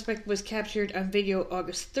 The suspect was captured on video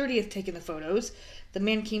August 30th taking the photos. The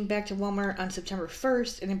man came back to Walmart on September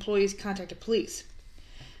 1st, and employees contacted police.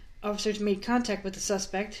 Officers made contact with the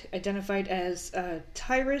suspect, identified as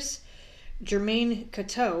Tyrus Jermaine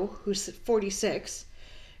Cateau, who's 46.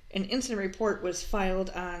 An incident report was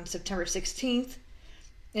filed on September 16th,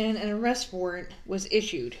 and an arrest warrant was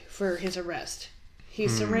issued for his arrest. He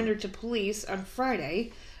surrendered to police on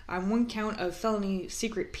Friday on one count of felony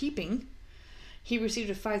secret peeping. He received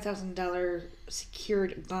a $5,000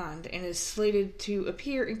 secured bond and is slated to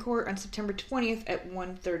appear in court on September 20th at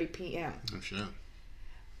 1:30 p.m. Oh, shit.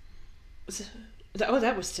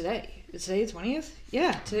 That was today. Is today the 20th?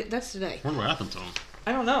 Yeah, that's today. I wonder what happened to him.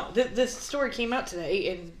 I don't know. This story came out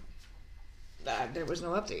today, and there was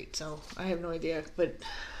no update, so I have no idea. But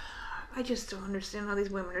I just don't understand how these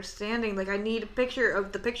women are standing. Like, I need a picture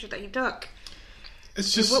of the picture that he took.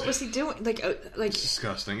 It's just... What was he doing? Like it's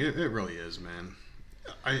disgusting. It really is, man.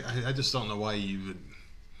 I just don't know why you would...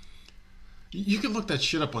 You could look that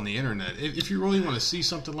shit up on the internet if you really want to see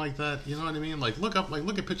something like that. You know what I mean? Like look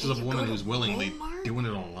at pictures of a woman who's willingly doing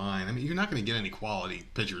it online. I mean, you're not going to get any quality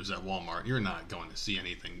pictures at Walmart. You're not going to see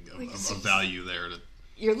anything of value there.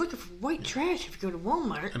 You're looking for white trash if you go to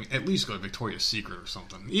Walmart. I mean, at least go to Victoria's Secret or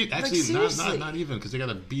something. Actually, not even, because they got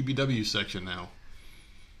a BBW section now.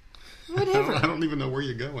 Whatever. I don't even know where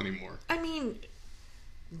you go anymore. I mean,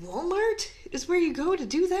 Walmart is where you go to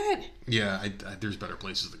do that. Yeah, there's better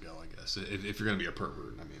places to go, I guess, if you're going to be a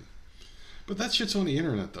pervert. I mean, but that shit's on the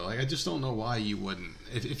internet, though. I just don't know why you wouldn't.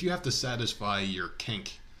 If you have to satisfy your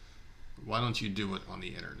kink Why don't you do it on the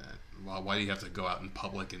internet? Why do you have to go out in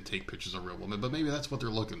public and take pictures of real women? But maybe that's what they're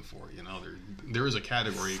looking for. There is a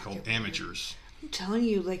category called amateurs. I'm telling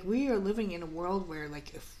you, like, we are living in a world where,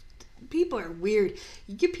 like, if people are weird.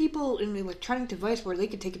 You get people in an electronic device where they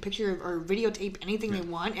can take a picture of, or videotape anything they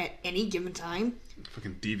want at any given time.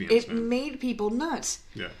 Fucking deviants, It man. made people nuts.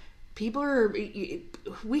 Yeah. People are...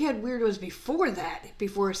 We had weirdos before that,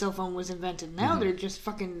 before a cell phone was invented. Now they're just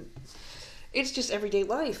fucking... It's just everyday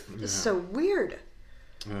life. Yeah. It's so weird.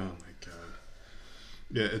 Oh, my God.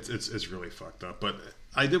 Yeah, it's really fucked up. But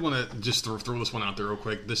I did want to just throw this one out there real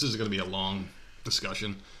quick. This is going to be a long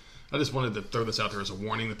discussion. I just wanted to throw this out there as a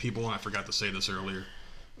warning to people, and I forgot to say this earlier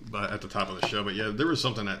at the top of the show. But yeah, there was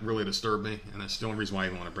something that really disturbed me, and that's the only reason why I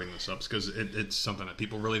even want to bring this up, is because it's something that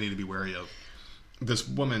people really need to be wary of. This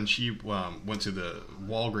woman, she went to the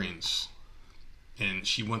Walgreens, and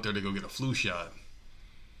she went there to go get a flu shot.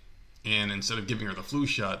 And instead of giving her the flu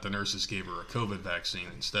shot, the nurses gave her a COVID vaccine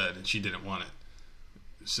instead, and she didn't want it.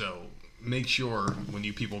 So make sure when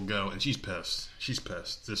you people go, and she's pissed. She's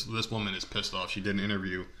pissed. This woman is pissed off. She did an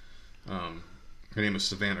interview. Her name is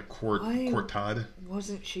Savannah Courtad.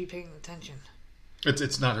 Wasn't she paying attention?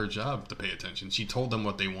 It's not her job to pay attention. She told them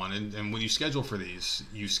what they wanted, and when you schedule for these,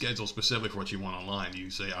 you schedule specifically for what you want online. You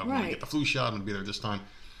say, I want to get the flu shot, I'm going to be there this time.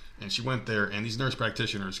 And she went there, and these nurse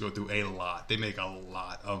practitioners go through a lot. They make a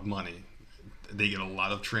lot of money. They get a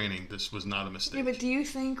lot of training. This was not a mistake. Yeah, but do you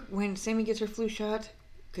think when Sammy gets her flu shot,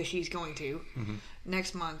 because she's going to,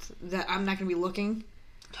 next month, that I'm not going to be looking?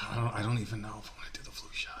 I don't even know if I want to do the flu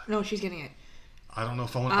shot. No, she's getting it. I don't know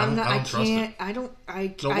if I want. I don't trust it.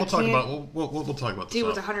 We'll talk about. We'll talk about this. Deal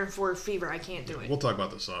with 104 fever. I can't do it. We'll talk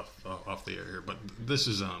about this off the air here. But this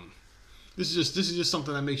is just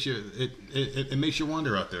something that makes you it makes you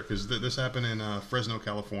wonder out there, because this happened in Fresno,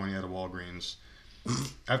 California, at a Walgreens.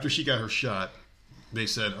 After she got her shot, they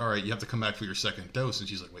said, "All right, you have to come back for your second dose." And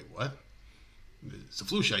she's like, "Wait, what? It's a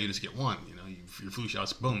flu shot. You just get one. Your flu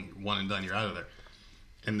shot's boom, you're one and done. You're out of there."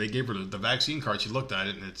 And they gave her the vaccine card. She looked at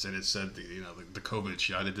it, and it said the COVID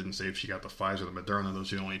shot. It didn't say if she got the Pfizer or the Moderna.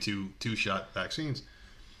 Those are the only two shot vaccines.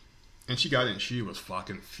 And she got it, and she was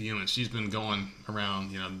fucking fuming. She's been going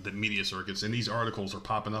around the media circuits, and these articles are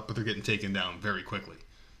popping up, but they're getting taken down very quickly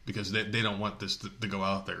because they don't want this to go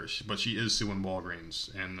out there. But she is suing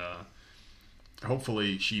Walgreens, and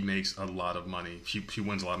hopefully she makes a lot of money. She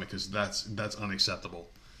wins a lot, because that's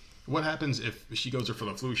unacceptable. What happens if she goes there for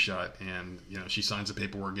the flu shot, and she signs the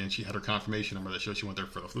paperwork and she had her confirmation number that shows she went there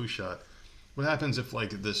for the flu shot? What happens if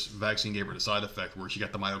this vaccine gave her the side effect where she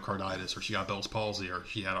got the myocarditis, or she got Bell's palsy, or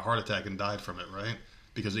she had a heart attack and died from it, right?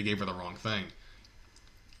 Because they gave her the wrong thing.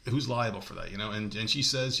 Who's liable for that? And she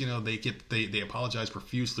says they apologize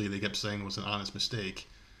profusely. They kept saying it was an honest mistake,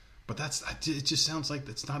 but it just sounds like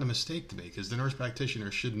it's not a mistake to me, because the nurse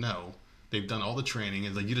practitioner should know. They've done all the training.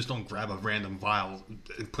 It's like, you just don't grab a random vial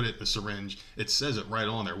and put it in a syringe. It says it right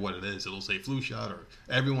on there what it is. It'll say flu shot, or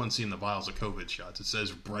everyone's seen the vials of COVID shots. It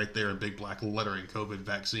says right there in big black lettering, COVID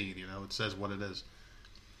vaccine. It says what it is.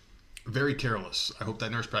 Very careless. I hope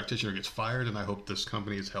that nurse practitioner gets fired, and I hope this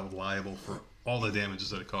company is held liable for all the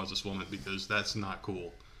damages that it caused this woman, because that's not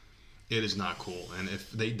cool. It is not cool. And if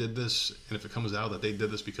they did this, and if it comes out that they did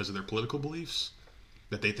this because of their political beliefs,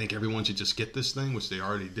 that they think everyone should just get this thing, which they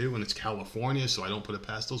already do, and it's California, so I don't put it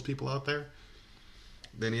past those people out there,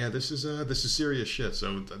 then yeah, this is serious shit.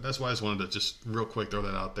 So that's why I just wanted to just real quick throw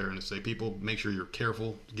that out there and to say, people, make sure you're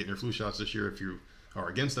careful getting your flu shots this year. If you are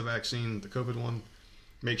against the vaccine, the COVID one,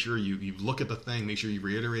 make sure you look at the thing, make sure you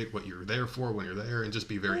reiterate what you're there for when you're there, and just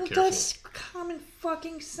be very careful. That's common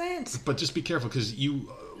fucking sense. But just be careful, because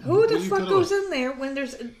who the fuck goes in there when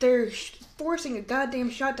they're forcing a goddamn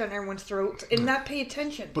shot down everyone's throat and not pay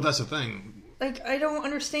attention? But that's the thing. Like, I don't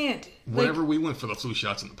understand. Whenever we went for the flu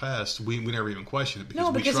shots in the past, we never even questioned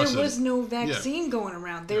it, because there was no vaccine going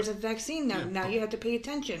around. There's a vaccine now. Now you have to pay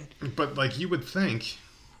attention. But you would think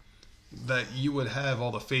that you would have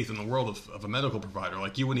all the faith in the world of a medical provider.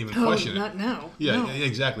 Like, you wouldn't even question it. Not now. Yeah, no.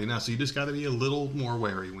 Exactly. Now, so you just got to be a little more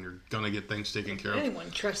wary when you're going to get things taken care of.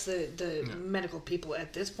 Anyone trust the medical people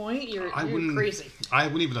at this point? You're crazy. I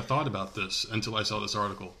wouldn't even have thought about this until I saw this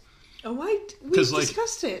article. Oh, we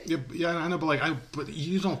discussed it. Yeah, I know, but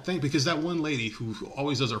you don't think, because that one lady who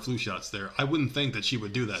always does our flu shots there, I wouldn't think that she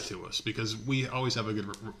would do that to us, because we always have a good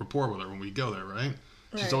rapport with her when we go there, right?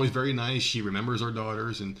 She's always very nice. She remembers our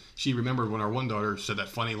daughters, and she remembered when our one daughter said that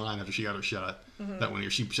funny line after she got her shot. That one year,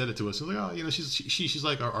 she said it to us. So like, she's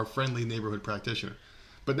like our friendly neighborhood practitioner.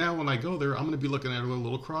 But now when I go there, I'm going to be looking at her a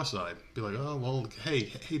little cross-eyed. Be like, oh, well,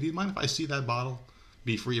 hey, do you mind if I see that bottle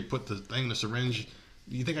before you put the thing in the syringe?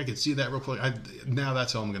 Do you think I could see that real quick? Now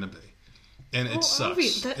that's how I'm going to be. And it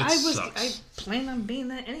sucks. I plan on being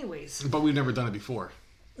that anyways. But we've never done it before.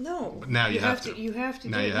 No. But now you have to. You have to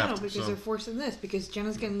now do you it have now to, because so. they're forcing this. Because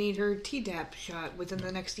Jenna's going to need her Tdap shot within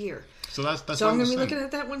the next year. So that's. So I'm going to be looking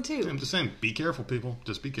at that one too. I'm just saying, be careful, people.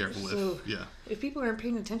 Just be careful. If people aren't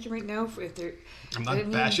paying attention right now, if they're, I'm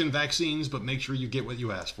not bashing vaccines, but make sure you get what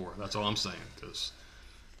you ask for. That's all I'm saying. Because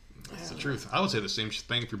that's the truth. I would say the same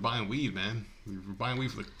thing if you're buying weed, man. If you're buying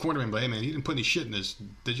weed for the corner man, but hey, man, he didn't put any shit in this.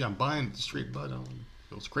 Did you? I'm buying straight bud.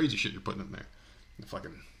 Those crazy shit you're putting in there. The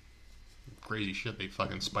fucking crazy shit they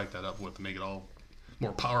fucking spike that up with to make it all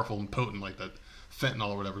more powerful and potent, like that fentanyl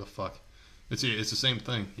or whatever the fuck. It's the same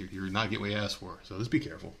thing. You're not getting what you asked for. So just be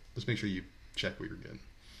careful. Just make sure you check what you're getting.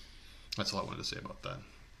 That's all I wanted to say about that.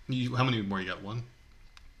 How many more you got? One?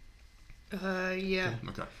 Yeah.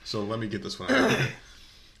 Okay. So let me get this one out.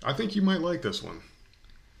 I think you might like this one.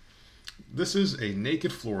 This is a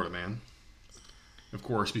naked Florida man. Of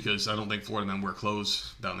course, because I don't think Florida men wear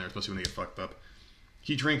clothes down there, especially when they get fucked up.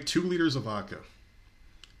 He drank 2 liters of vodka.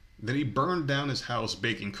 Then he burned down his house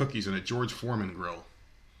baking cookies in a George Foreman grill.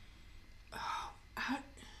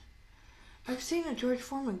 I've seen a George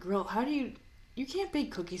Foreman grill. How do you... You can't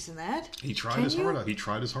bake cookies in that. He tried his heart out. He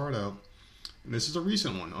tried his heart out. And this is a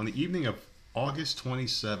recent one. On the evening of August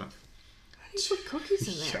 27th. How do you put cookies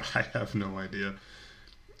in there? I have no idea.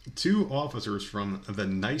 2 officers from the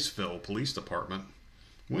Niceville Police Department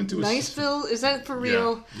went to Niceville? Is that for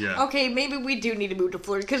real? Yeah. Okay, maybe we do need to move to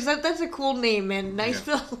Florida, because that's a cool name, man.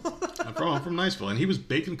 Niceville. Yeah. I'm from Niceville, and he was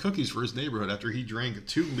baking cookies for his neighborhood after he drank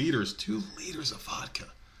 2 liters of vodka.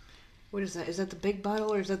 What is that? Is that the big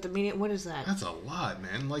bottle, or is that the medium? What is that? That's a lot,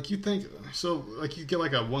 man. Like, you think... So, like, you get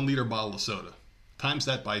like a 1 liter bottle of soda. Times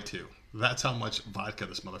that by 2. That's how much vodka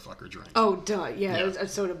this motherfucker drank. Oh, duh. Yeah. A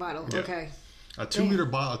soda bottle. Yeah. Okay. A 2 liter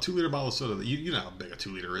bottle of soda. You know how big a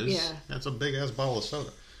 2 liter is. Yeah. That's a big ass bottle of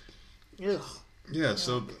soda. Ugh. Yeah,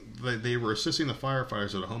 so they were assisting the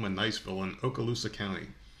firefighters at a home in Niceville in Okaloosa County.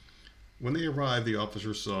 When they arrived, the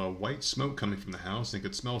officers saw white smoke coming from the house and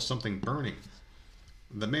could smell something burning.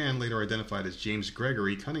 The man, later identified as James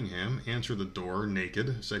Gregory Cunningham, answered the door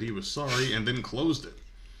naked, said he was sorry, and then closed it.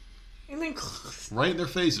 And then right in their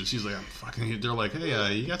faces. She's like, I'm fucking... They're like,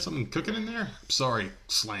 hey, you got something cooking in there? Sorry,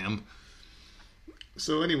 slam.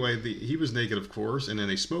 So anyway, he was naked, of course, and in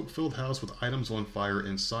a smoke-filled house with items on fire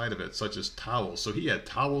inside of it, such as towels. So he had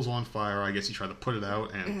towels on fire. I guess he tried to put it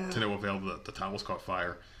out, and to no avail, the towels caught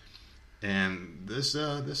fire. And this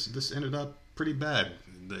ended up pretty bad.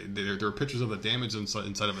 There are pictures of the damage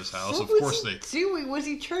inside of his house. What of course, was he doing? Was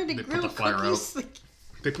he trying to grill put the fire cookies? out.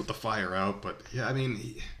 They put the fire out, but yeah, I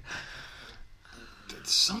mean,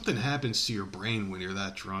 something happens to your brain when you're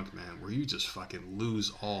that drunk, man, where you just fucking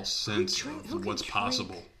lose all sense of what's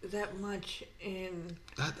possible. That much in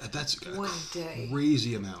that's one day.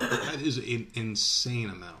 Crazy amount. That is an insane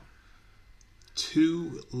amount.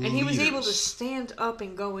 2 liters. And he was able to stand up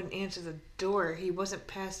and go and answer the door. He wasn't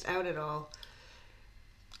passed out at all.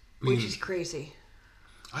 Which is crazy.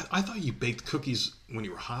 I thought you baked cookies when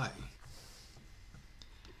you were high.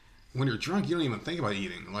 When you're drunk, you don't even think about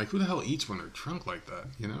eating. Like, who the hell eats when they're drunk like that,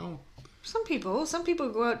 you know? Some people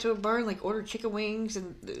go out to a bar and, like, order chicken wings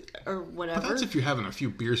or whatever. But that's if you're having a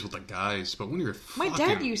few beers with the guys. But when you're my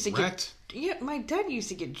dad used to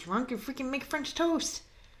get drunk and freaking make French toast.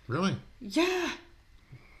 Really? Yeah.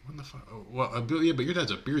 What the fuck? Oh, well, yeah, but your dad's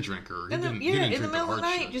a beer drinker. In the middle of the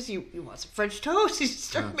night, just you want some French toast. You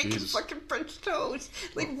start making fucking French toast.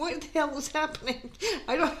 Like, what the hell is happening?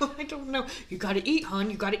 I don't know. You gotta eat, hon.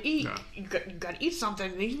 You gotta eat. Yeah. You gotta eat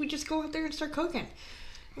something. Maybe we just go out there and start cooking.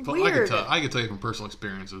 But weird. I can tell you from personal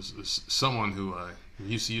experience, as someone who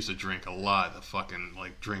used to drink a lot,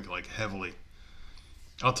 drink heavily.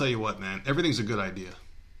 I'll tell you what, man. Everything's a good idea,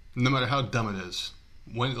 no matter how dumb it is.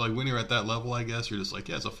 When you're at that level, I guess you're just like,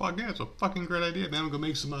 it's a fucking great idea, man. I'm gonna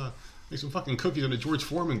make some fucking cookies on a George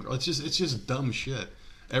Foreman grill. It's just dumb shit.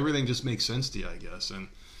 Everything just makes sense to you, I guess. And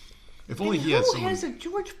if only he had someone... Who has a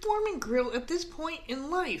George Foreman grill at this point in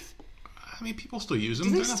life? I mean, people still use them.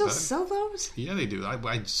 Do they still sell those? Yeah, they do.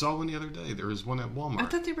 I saw one the other day. There was one at Walmart. I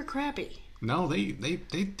thought they were crappy. No, they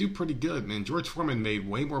do pretty good, man. George Foreman made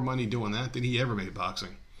way more money doing that than he ever made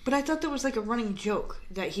boxing. But I thought there was like a running joke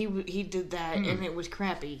that he did that and it was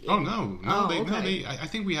crappy. Oh no, I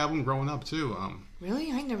think we had one growing up too.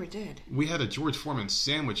 Really, I never did. We had a George Foreman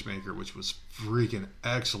sandwich maker, which was freaking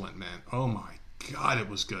excellent, man. Oh my god, it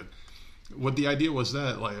was good. What the idea was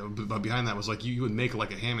that, behind that was you would make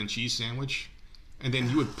like a ham and cheese sandwich, and then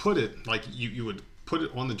you would put it you would put it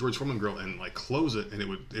on the George Foreman grill and close it, and it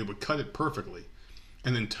would cut it perfectly.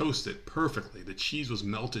 And then toast it perfectly. The cheese was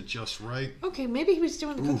melted just right. Okay, maybe he was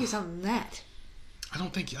doing the cookies on that. I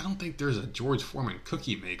don't think there's a George Foreman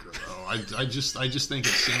cookie maker though. I just think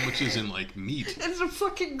it's sandwiches and like meat. It's a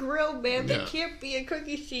fucking grill, man. Yeah. There can't be a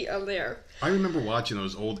cookie sheet on there. I remember watching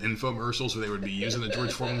those old infomercials where they would be using the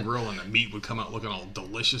George Foreman grill and the meat would come out looking all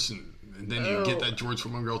delicious and then you get that George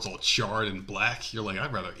Foreman grill, it's all charred and black. You're like,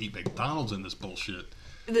 I'd rather eat McDonald's than this bullshit.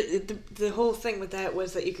 The whole thing with that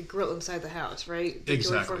was that you could grill inside the house, right? The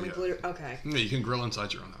Exactly. Yeah. Okay. Yeah, you can grill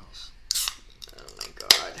inside your own house. Oh my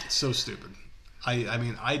god. It's so stupid. I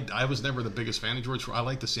mean, I was never the biggest fan of George Foreman. I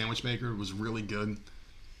liked the sandwich maker. It was really good.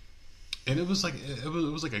 And it was like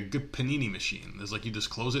a good panini machine. It's like you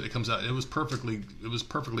just close it, it comes out. It was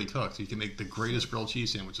perfectly cooked. You can make the greatest grilled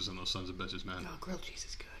cheese sandwiches in those sons of bitches, man. Oh, grilled cheese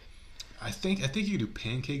is good. I think you can do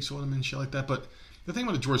pancakes on them and shit like that. But the thing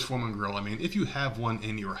about a George Foreman grill, I mean, if you have one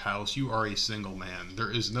in your house, you are a single man.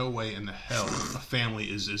 There is no way in the hell a family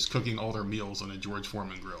is cooking all their meals on a George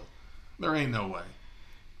Foreman grill. There ain't no way.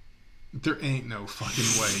 There ain't no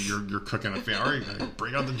fucking way you're cooking a family. All right,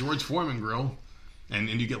 bring out the George Foreman grill. And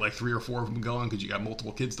you get like 3 or 4 of them going because you got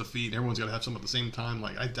multiple kids to feed. And everyone's got to have some at the same time.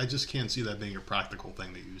 Like, I just can't see that being a practical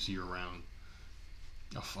thing that you use year round.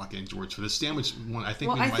 A fucking George for the sandwich one. I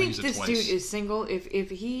think we might use it twice. Well, I think this dude is single. If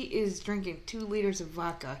he is drinking 2 liters of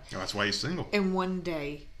vodka, that's why he's single. In one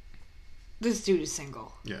day, this dude is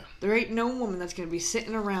single. Yeah, there ain't no woman that's gonna be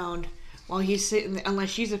sitting around while he's sitting, unless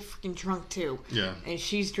she's a freaking drunk too. Yeah, and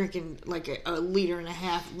she's drinking like a liter and a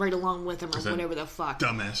half right along with him or whatever the fuck.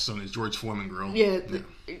 Dumbass on his George Foreman grill. Yeah.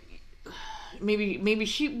 Maybe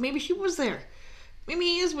she was there. Maybe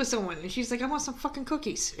he is with someone, and she's like, "I want some fucking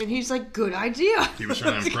cookies," and he's like, "Good idea." He was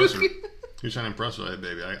trying to impress her. He was trying to impress her, hey,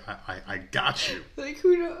 baby. I got you. Like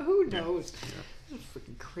who knows? Yeah.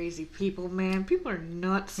 Freaking crazy people, man. People are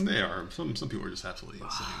nuts. They are. Some people are just absolutely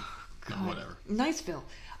insane. No, whatever. Niceville.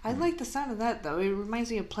 I like the sound of that though. It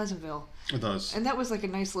reminds me of Pleasantville. It does. And that was like a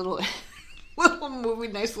nice little movie,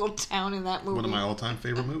 nice little town in that movie. One of my all-time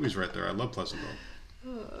favorite movies, right there. I love Pleasantville.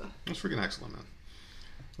 That's freaking excellent, man.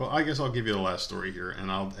 Well, I guess I'll give you the last story here, and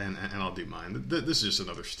I'll do mine. This is just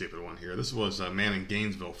another stupid one here. This was a man in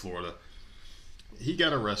Gainesville, Florida. He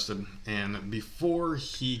got arrested, and before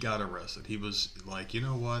he got arrested, he was like, you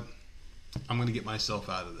know what? I'm going to get myself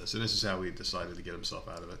out of this. And this is how he decided to get himself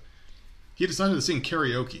out of it. He decided to sing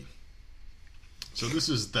karaoke. So this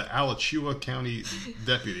is the Alachua County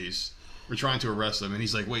deputies were trying to arrest him, and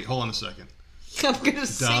he's like, wait, hold on a second. I'm going to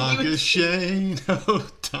sing Donka Shane, oh,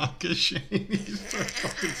 Donka Shane. He started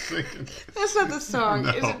fucking singing. That's not the song, no,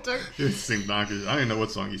 is it? He didn't sing Donka. I don't even know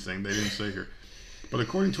what song he sang. They didn't say here. But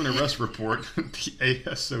according to an arrest report, the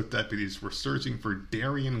ASO deputies were searching for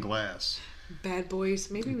Darian Glass. Bad Boys?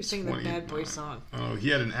 Maybe he was singing the Bad Boys song. Oh, he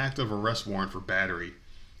had an active arrest warrant for battery.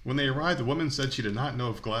 When they arrived, the woman said she did not know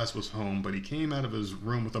if Glass was home, but he came out of his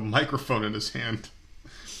room with a microphone in his hand.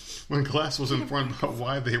 When Glass was informed about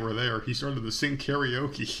why they were there, he started to sing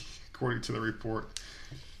karaoke, according to the report.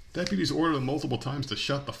 Deputies ordered him multiple times to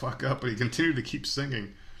shut the fuck up, but he continued to keep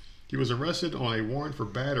singing. He was arrested on a warrant for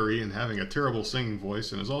battery and having a terrible singing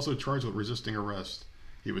voice, and is also charged with resisting arrest.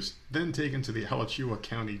 He was then taken to the Alachua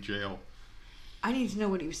County Jail. I need to know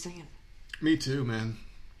what he was singing. Me too, man.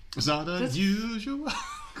 It's not unusual.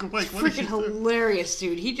 Like, freaking hilarious,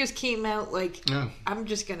 dude. He just came out like, yeah. I'm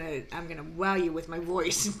gonna wow you with my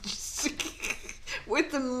voice.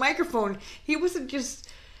 With the microphone. He wasn't just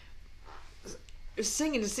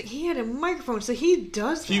singing. He had a microphone, so he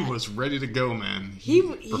does that. He was ready to go, man. He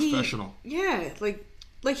professional. Yeah,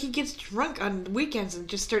 like he gets drunk on weekends and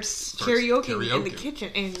just starts karaoke in the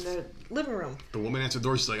kitchen, in the living room. The woman answered the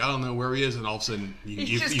door. She's like, I don't know where he is, and all of a sudden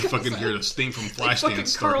you fucking hear the steam from Flashdance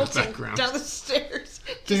start in the background. Down the stairs.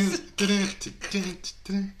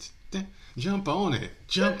 Jump on it.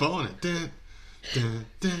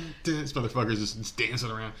 This motherfucker's just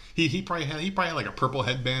dancing around. He probably had like a purple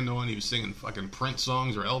headband on. He was singing fucking Prince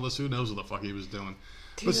songs or Elvis. Who knows what the fuck he was doing.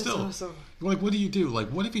 Dude, but still, awesome. Like, what do you do? Like,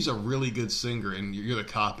 what if he's a really good singer and you're the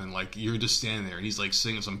cop and like you're just standing there and he's like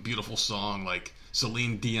singing some beautiful song like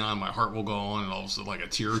Celine Dion, My Heart Will Go On, and all of a sudden like a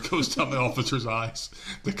tear goes down the officer's eyes.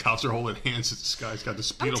 The cops are holding hands. This guy's got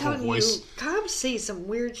this beautiful voice. You, cops say some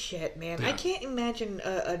weird shit, man. Yeah. I can't imagine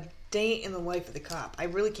a day in the life of the cop. I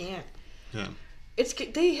really can't. Yeah.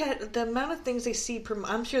 They had the amount of things they see per.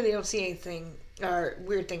 I'm sure they don't see anything or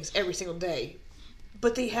weird things every single day,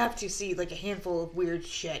 but they have to see like a handful of weird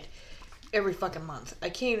shit every fucking month. I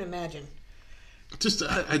can't even imagine.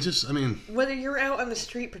 I mean, whether you're out on the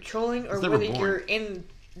street patrolling or whether you're in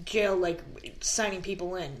jail, like signing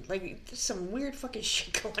people in, like there's some weird fucking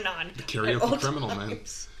shit going on. The karaoke criminal,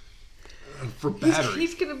 times. Man. For battery.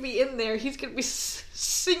 He's gonna be in there. He's gonna be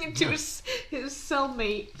singing to his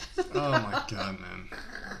cellmate. Oh my god, man!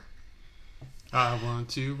 I want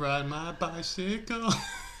to ride my bicycle.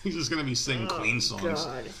 He's just gonna be singing clean songs.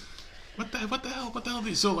 God. What the hell?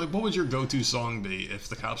 So, like, what would your go-to song be if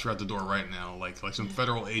the cops were at the door right now? Like some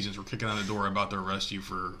federal agents were kicking on the door about to arrest you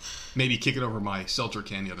for maybe kicking over my seltzer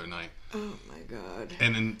can the other night. Oh my God.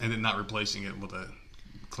 And then not replacing it with a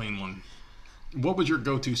clean one. What would your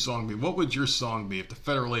go-to song be? What would your song be if the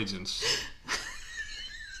federal agents?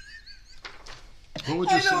 What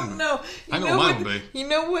would your song be? I know mine would be. You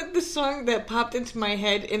know what the song that popped into my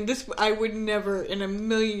head, and this I would never in a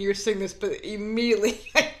million years sing this, but immediately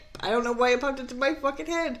I don't know why it popped into my fucking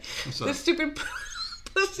head. The stupid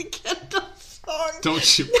Pussycat Dolls song.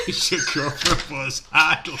 Don't you wish your girlfriend was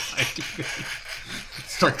hot like me?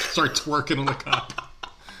 Start twerking on the cop.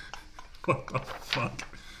 What the fuck?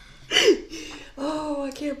 Oh,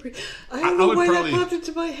 I can't breathe. I don't know why that popped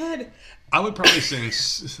into my head. I would probably sing,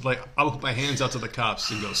 like, I would put my hands out to the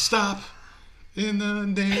cops and go, stop in the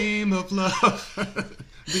name of love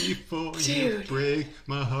before you break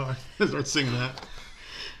my heart. Start singing that.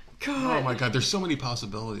 God. Oh my God, there's so many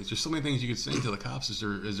possibilities. There's so many things you could sing to the cops as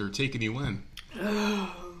they're taking you in.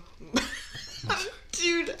 Oh.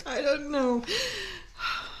 Dude, I don't know.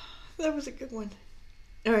 That was a good one.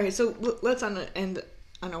 All right, so let's end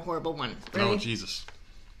on a horrible one. Ready? Oh, Jesus.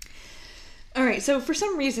 All right, so for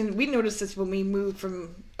some reason, we noticed this when we moved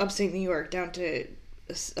from upstate New York down to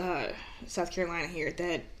South Carolina here,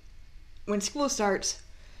 that when school starts,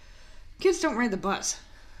 kids don't ride the bus.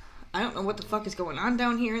 I don't know what the fuck is going on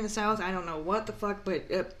down here in the South. I don't know what the fuck, but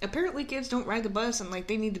apparently kids don't ride the bus, and like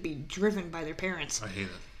they need to be driven by their parents. I hate it.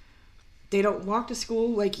 They don't walk to school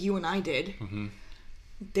like you and I did. Mm-hmm.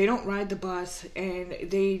 They don't ride the bus, and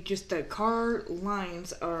the car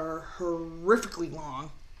lines are horrifically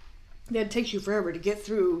long. That takes you forever to get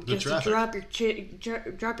through just to drop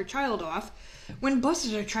your child off when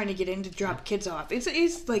buses are trying to get in to drop kids off.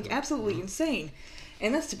 It's like absolutely insane,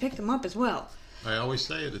 and that's to pick them up as well. I always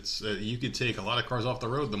say it. It's you could take a lot of cars off the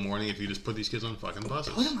road in the morning if you just put these kids on fucking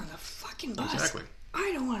buses. Put them on the fucking bus. Exactly.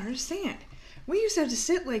 I don't understand. We used to have to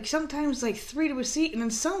sit sometimes 3 to a seat, and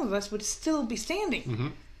then some of us would still be standing. Mm-hmm.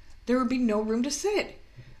 There would be no room to sit.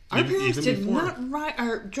 Our parents did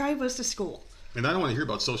not drive us to school. And I don't want to hear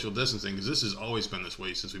about social distancing because this has always been this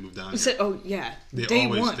way since we moved down here. Oh, yeah. They've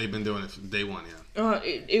been doing it from day one, yeah.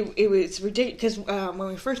 It was ridiculous because when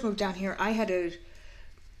we first moved down here, I had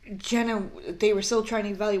Jenna, they were still trying to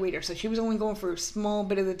evaluate her, so she was only going for a small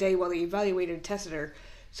bit of the day while they evaluated and tested her.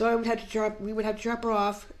 So we would have to drop her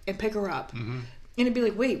off and pick her up. Mm-hmm. And it'd be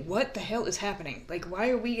like, wait, what the hell is happening? Like, why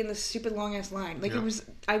are we in this stupid long-ass line? Like,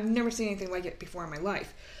 I've never seen anything like it before in my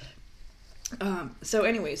life. So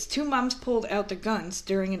anyways, 2 moms pulled out their guns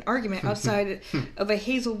during an argument outside of a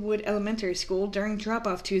Hazelwood elementary school during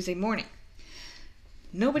drop-off Tuesday morning.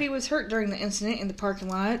 Nobody was hurt during the incident in the parking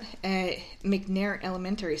lot at McNair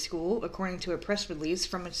Elementary School, according to a press release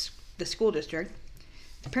from the school district.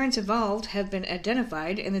 The parents involved have been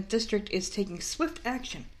identified, and the district is taking swift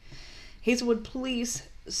action. Hazelwood police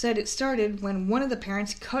said it started when one of the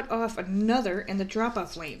parents cut off another in the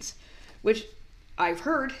drop-off lanes, which I've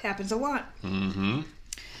heard happens a lot. Mm-hmm.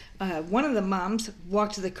 One of the moms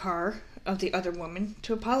walked to the car of the other woman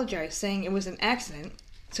to apologize, saying it was an accident.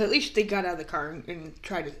 So at least they got out of the car and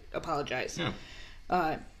tried to apologize.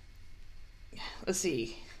 Yeah. Let's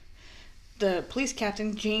see. The police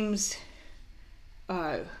captain, James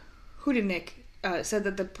Hudenick, said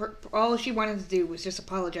that all she wanted to do was just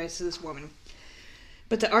apologize to this woman.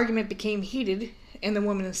 But the argument became heated, and the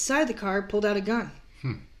woman inside the car pulled out a gun.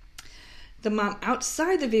 The mom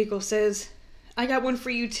outside the vehicle says, "I got one for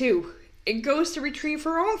you too," and goes to retrieve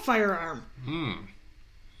her own firearm.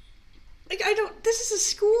 Like, this is a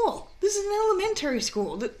school. This is an elementary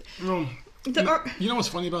school. You know what's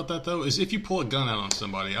funny about that, though, is if you pull a gun out on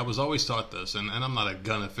somebody, I was always taught this, and I'm not a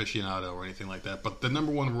gun aficionado or anything like that, but the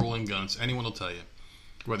number one rule in guns, anyone will tell you,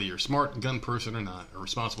 whether you're a smart gun person or not, a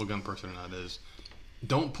responsible gun person or not, is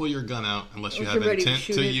don't pull your gun out unless you have intent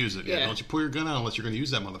to use it. Yeah, don't you pull your gun out unless you're going to use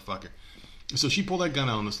that motherfucker. So she pulled that gun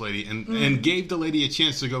out on this lady and gave the lady a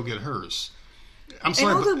chance to go get hers. I'm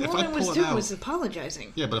sorry, and all the woman was doing was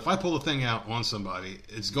apologizing. Yeah, but if I pull the thing out on somebody,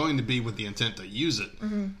 it's going to be with the intent to use it.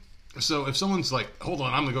 Mm-hmm. So if someone's like, hold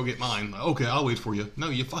on, I'm going to go get mine. Okay, I'll wait for you. No,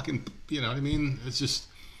 you fucking, you know what I mean? It's just,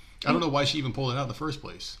 I don't know why she even pulled it out in the first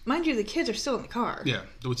place. Mind you, the kids are still in the car. Yeah,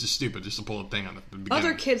 which is stupid, just to pull the thing out at the beginning.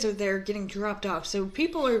 Other kids are there getting dropped off, so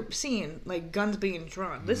people are seeing, guns being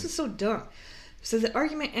drawn. Mm-hmm. This is so dumb. So the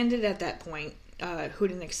argument ended at that point,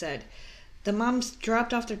 Hudenick said. The moms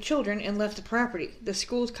dropped off their children and left the property. The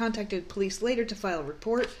schools contacted police later to file a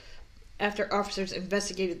report. After officers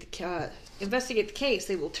investigate the case,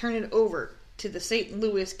 they will turn it over to the St.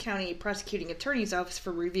 Louis County Prosecuting Attorney's Office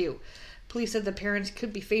for review. Police said the parents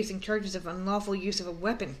could be facing charges of unlawful use of a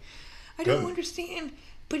weapon. I don't understand,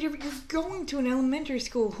 but you're going to an elementary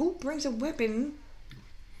school. Who brings a weapon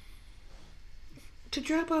to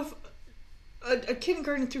drop off a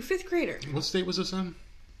kindergarten through 5th grader? What state was this in?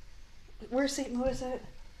 Where's St. Louis at?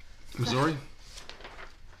 Missouri?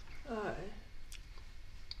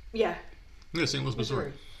 Yeah. Yeah, St. Louis,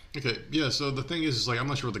 Missouri. Okay, yeah, so the thing is like, I'm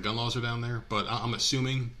not sure what the gun laws are down there, but I'm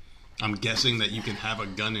guessing that you can have a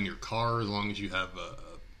gun in your car as long as you have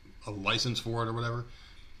a license for it or whatever.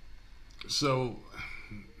 So,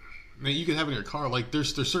 I mean, you can have it in your car. Like,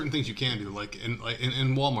 there's certain things you can do, like in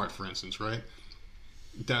Walmart, for instance, right?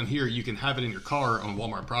 Down here, you can have it in your car on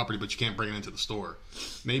Walmart property, but you can't bring it into the store.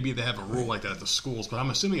 Maybe they have a rule like that at the schools, but I'm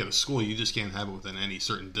assuming at a school you just can't have it within any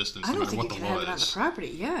certain distance, no matter what the law is. I don't think you can have it on the property,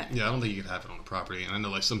 yeah. I don't think you can have it on the property. And I know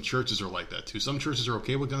like some churches are like that too. Some churches are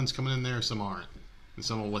okay with guns coming in there, some aren't. And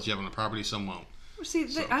some will let you have it on the property, some won't. See,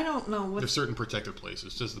 so, I don't know. There's certain protected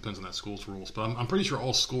places. It just depends on that school's rules. But I'm pretty sure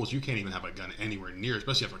all schools, you can't even have a gun anywhere near,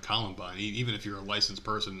 especially after Columbine. Even if you're a licensed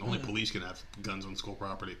person, only police can have guns on school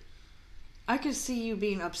property. I could see you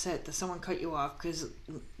being upset that someone cut you off, because,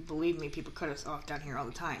 believe me, people cut us off down here all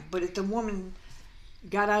the time. But if the woman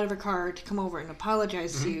got out of her car to come over and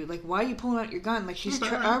apologize to you, like, why are you pulling out your gun? Like, she's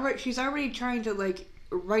already trying to, like,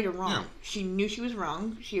 right a wrong. Yeah. She knew she was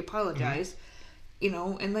wrong. She apologized. You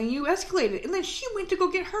know, and then you escalated. And then she went to go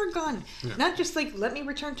get her gun. Yeah. Not just like, let me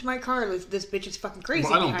return to my car. This bitch is fucking crazy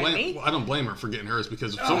behind me. I don't blame her for getting hers,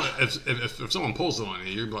 because if someone pulls it on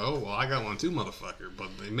you, you're like, oh, well, I got one too, motherfucker. But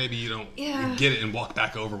maybe you don't get it and walk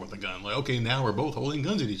back over with a gun. Like, okay, now we're both holding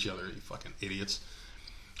guns at each other, you fucking idiots.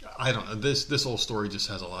 I don't know. This whole story just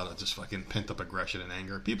has a lot of just fucking pent-up aggression and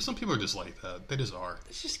anger. Some people are just like that. They just are.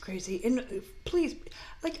 It's just crazy. And please,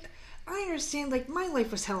 like, I understand, like, my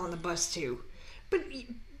life was hell on the bus, too. But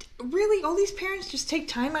really, all these parents just take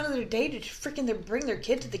time out of their day to freaking bring their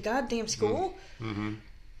kid to the goddamn school? Mm-hmm.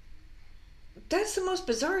 That's the most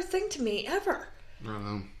bizarre thing to me ever. I don't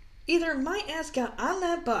know. Either my ass got on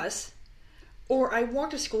that bus, or I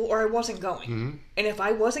walked to school, or I wasn't going. Mm-hmm. And if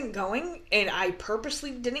I wasn't going, and I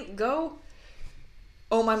purposely didn't go,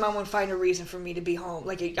 my mom would find a reason for me to be home.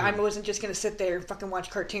 Like, I wasn't just going to sit there and fucking watch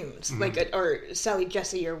cartoons. Mm-hmm. Like, or Sally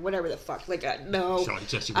Jesse or whatever the fuck. Like, no.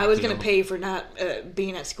 I was going to pay for not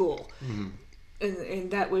being at school. Mm-hmm.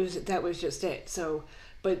 And that was just it. So,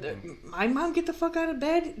 but my mom get the fuck out of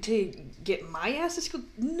bed to get my ass to school?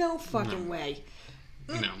 No fucking way.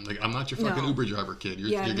 No, like, I'm not your fucking Uber driver, kid.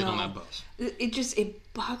 You're getting on that bus.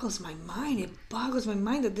 It boggles my mind. It boggles my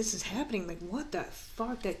mind that this is happening. Like, what the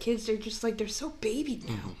fuck? That kids, they're just like, they're so babied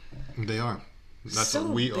now. Mm-hmm. They are.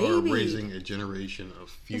 We are raising a generation of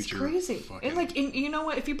future. It's crazy. And you know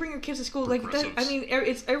what? If you bring your kids to school like that, I mean,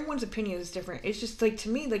 it's everyone's opinion is different. It's just like, to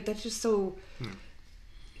me, like, that's just so.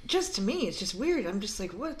 Just to me, it's just weird. I'm just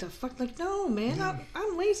like, what the fuck? Like, no, man,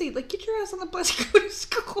 I'm lazy. Like, get your ass on the bus and go to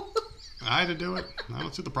school. I had to do it. I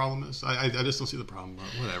don't see what the problem is. I just don't see the problem.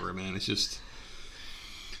 But whatever, man. It's just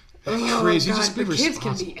crazy. God, just be kids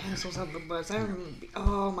can be assholes on the bus.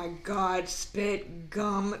 Oh my God, spit,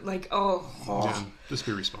 gum, like Yeah, just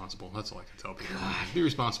be responsible. That's all I can tell people. Be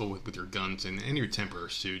responsible with your guns and your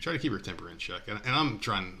tempers too. Try to keep your temper in check. And I'm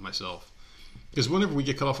trying myself, because whenever we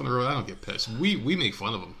get cut off on the road, I don't get pissed. We make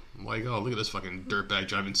fun of them. I'm like, oh, look at this fucking dirtbag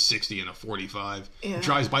driving 60 in a 45. Yeah.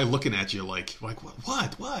 Drives by looking at you like what,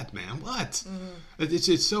 man, what? Mm-hmm.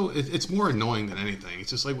 It's more annoying than anything.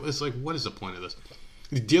 It's just like, what is the point of this?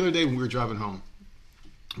 The other day when we were driving home,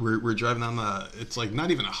 we're driving on it's like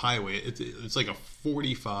not even a highway. It's like a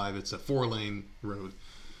 45. It's a 4-lane road,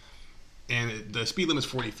 and the speed limit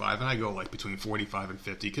is 45, and I go like between 45 and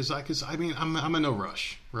 50 because I mean I'm in no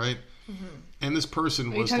rush, right? Mm-hmm. And this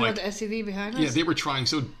person was like... Are you talking about the SUV behind us? Yeah, they were trying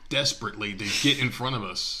so desperately to get in front of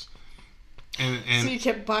us. And so you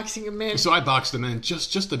kept boxing them in? So I boxed them in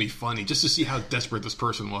just to be funny, just to see how desperate this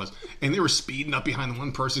person was. And they were speeding up behind the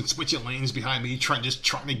one person, switching lanes behind me, trying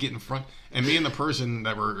to get in front. And me and the person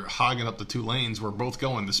that were hogging up the 2 lanes were both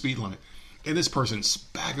going the speed limit. And this person's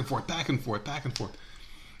back and forth, back and forth, back and forth.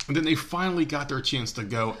 And then they finally got their chance to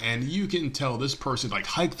go, and you can tell this person like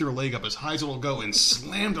hiked their leg up as high as it'll go and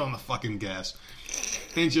slammed on the fucking gas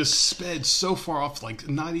and just sped so far off, like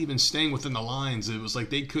not even staying within the lines. It was like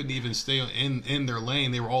they couldn't even stay in their lane.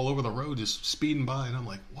 They were all over the road just speeding by, and I'm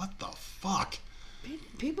like, what the fuck?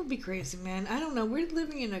 People be crazy, man. I don't know. We're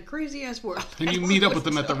living in a crazy ass world. And you meet up with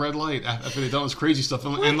them at the red light after they've done this crazy stuff,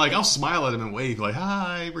 and like I'll smile at them and wave like,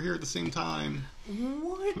 hi, we're here at the same time.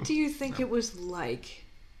 What do you think it was like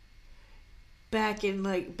back in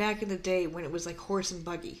the day when it was like horse and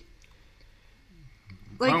buggy?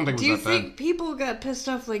 Like, I don't think do it you was that think bad. people got pissed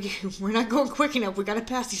off? Like, we're not going quick enough. We got to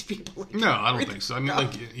pass these people. Like, No, I don't think so. I mean,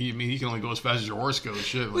 like, you can only go as fast as your horse goes.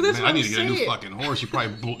 Shit, like, Well, that's man, what I need I'm to get a new saying. fucking horse.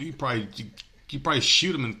 You probably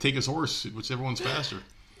shoot him and take his horse, whichever one's faster.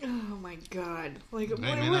 Oh my god! Like, Hey,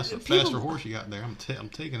 man, that's a people, faster horse you got there. I'm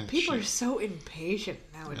taking it. People Shit. are so impatient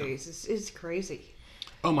nowadays. It's crazy.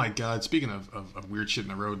 Oh my god! Speaking of weird shit in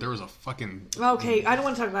the road, there was a fucking Okay, I don't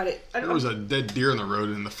want to talk about it. there was a dead deer in the road,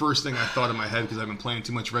 and the first thing I thought in my head, because I've been playing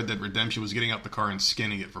too much Red Dead Redemption, was getting out the car and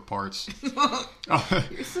skinning it for parts.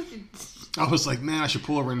 You're such a... I was like, man, I should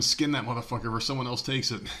pull over and skin that motherfucker before someone else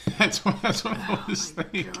takes it. That's what I was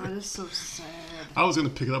thinking. God, that's so sad. I was gonna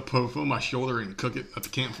pick it up, put it on my shoulder, and cook it at the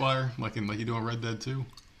campfire, like you do in Red Dead 2.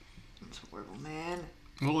 That's horrible, man.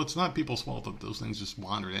 Well, it's not people's fault that those things just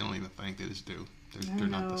wander. They don't even think, they just do. They're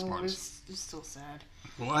not the smartest. It's still sad.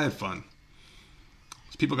 Well, I had fun.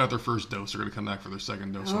 People got their first dose. They're going to come back for their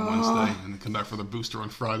second dose on Wednesday, and then come back for their booster on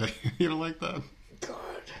Friday. You don't like that? God.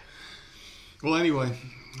 Well, anyway,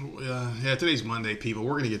 yeah, today's Monday, people.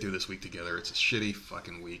 We're going to get through this week together. It's a shitty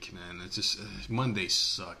fucking week, man. It's just Mondays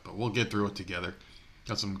suck, but we'll get through it together.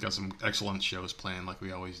 Got some excellent shows planned, like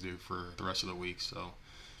we always do for the rest of the week. So,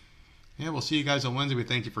 yeah, we'll see you guys on Wednesday. We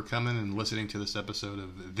thank you for coming and listening to this episode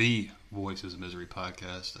of the Voices of Misery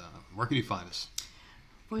podcast. Where can you find us?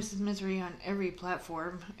 Voice of Misery on every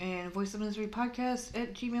platform, and Voice of Misery podcast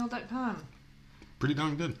at gmail.com. Pretty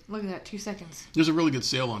darn good. Look at that, 2 seconds. There's a really good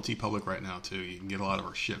sale on TeePublic right now, too. You can get a lot of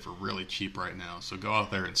our shit for really cheap right now. So go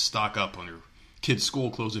out there and stock up on your kids'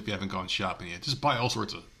 school clothes if you haven't gone shopping yet. Just buy all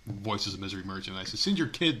sorts of Voices of Misery merchandise. Send your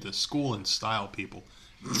kid to school in style, people.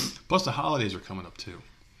 Plus, the holidays are coming up, too.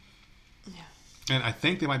 Yeah. And I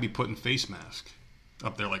think they might be putting face masks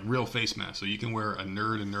up there, like real face masks. So you can wear a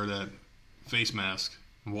nerd and nerdette face mask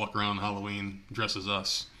and walk around Halloween dressed as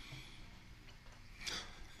us.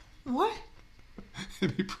 What?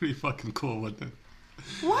 It'd be pretty fucking cool, wouldn't it?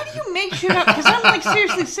 Why do you make shit up? Because I'm like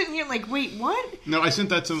seriously sitting here like, wait, what? No, I sent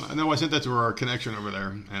that to our connection over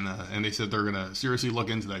there, and they said they're gonna seriously look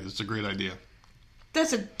into that. 'Cause it's a great idea.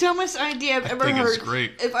 That's the dumbest idea I've ever think heard. it's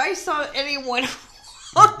great. If I saw anyone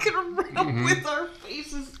walking around with our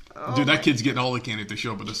faces, Dude, that kid's getting all the candy if they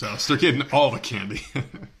show up at this house. They're getting all the candy.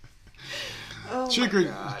 Trick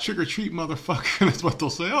or treat, motherfucker. That's what they'll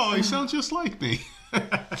say. Oh, he sounds just like me.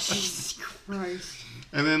 Jesus Christ.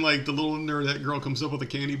 And then, like, the little nerdette girl comes up with a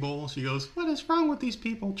candy bowl. She goes, "What is wrong with these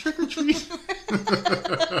people? Trick or treat."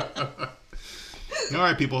 All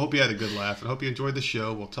right, people. Hope you had a good laugh and hope you enjoyed the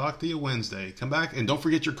show. We'll talk to you Wednesday. Come back and don't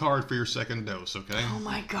forget your card for your second dose, okay? Oh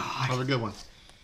my God. Have a good one.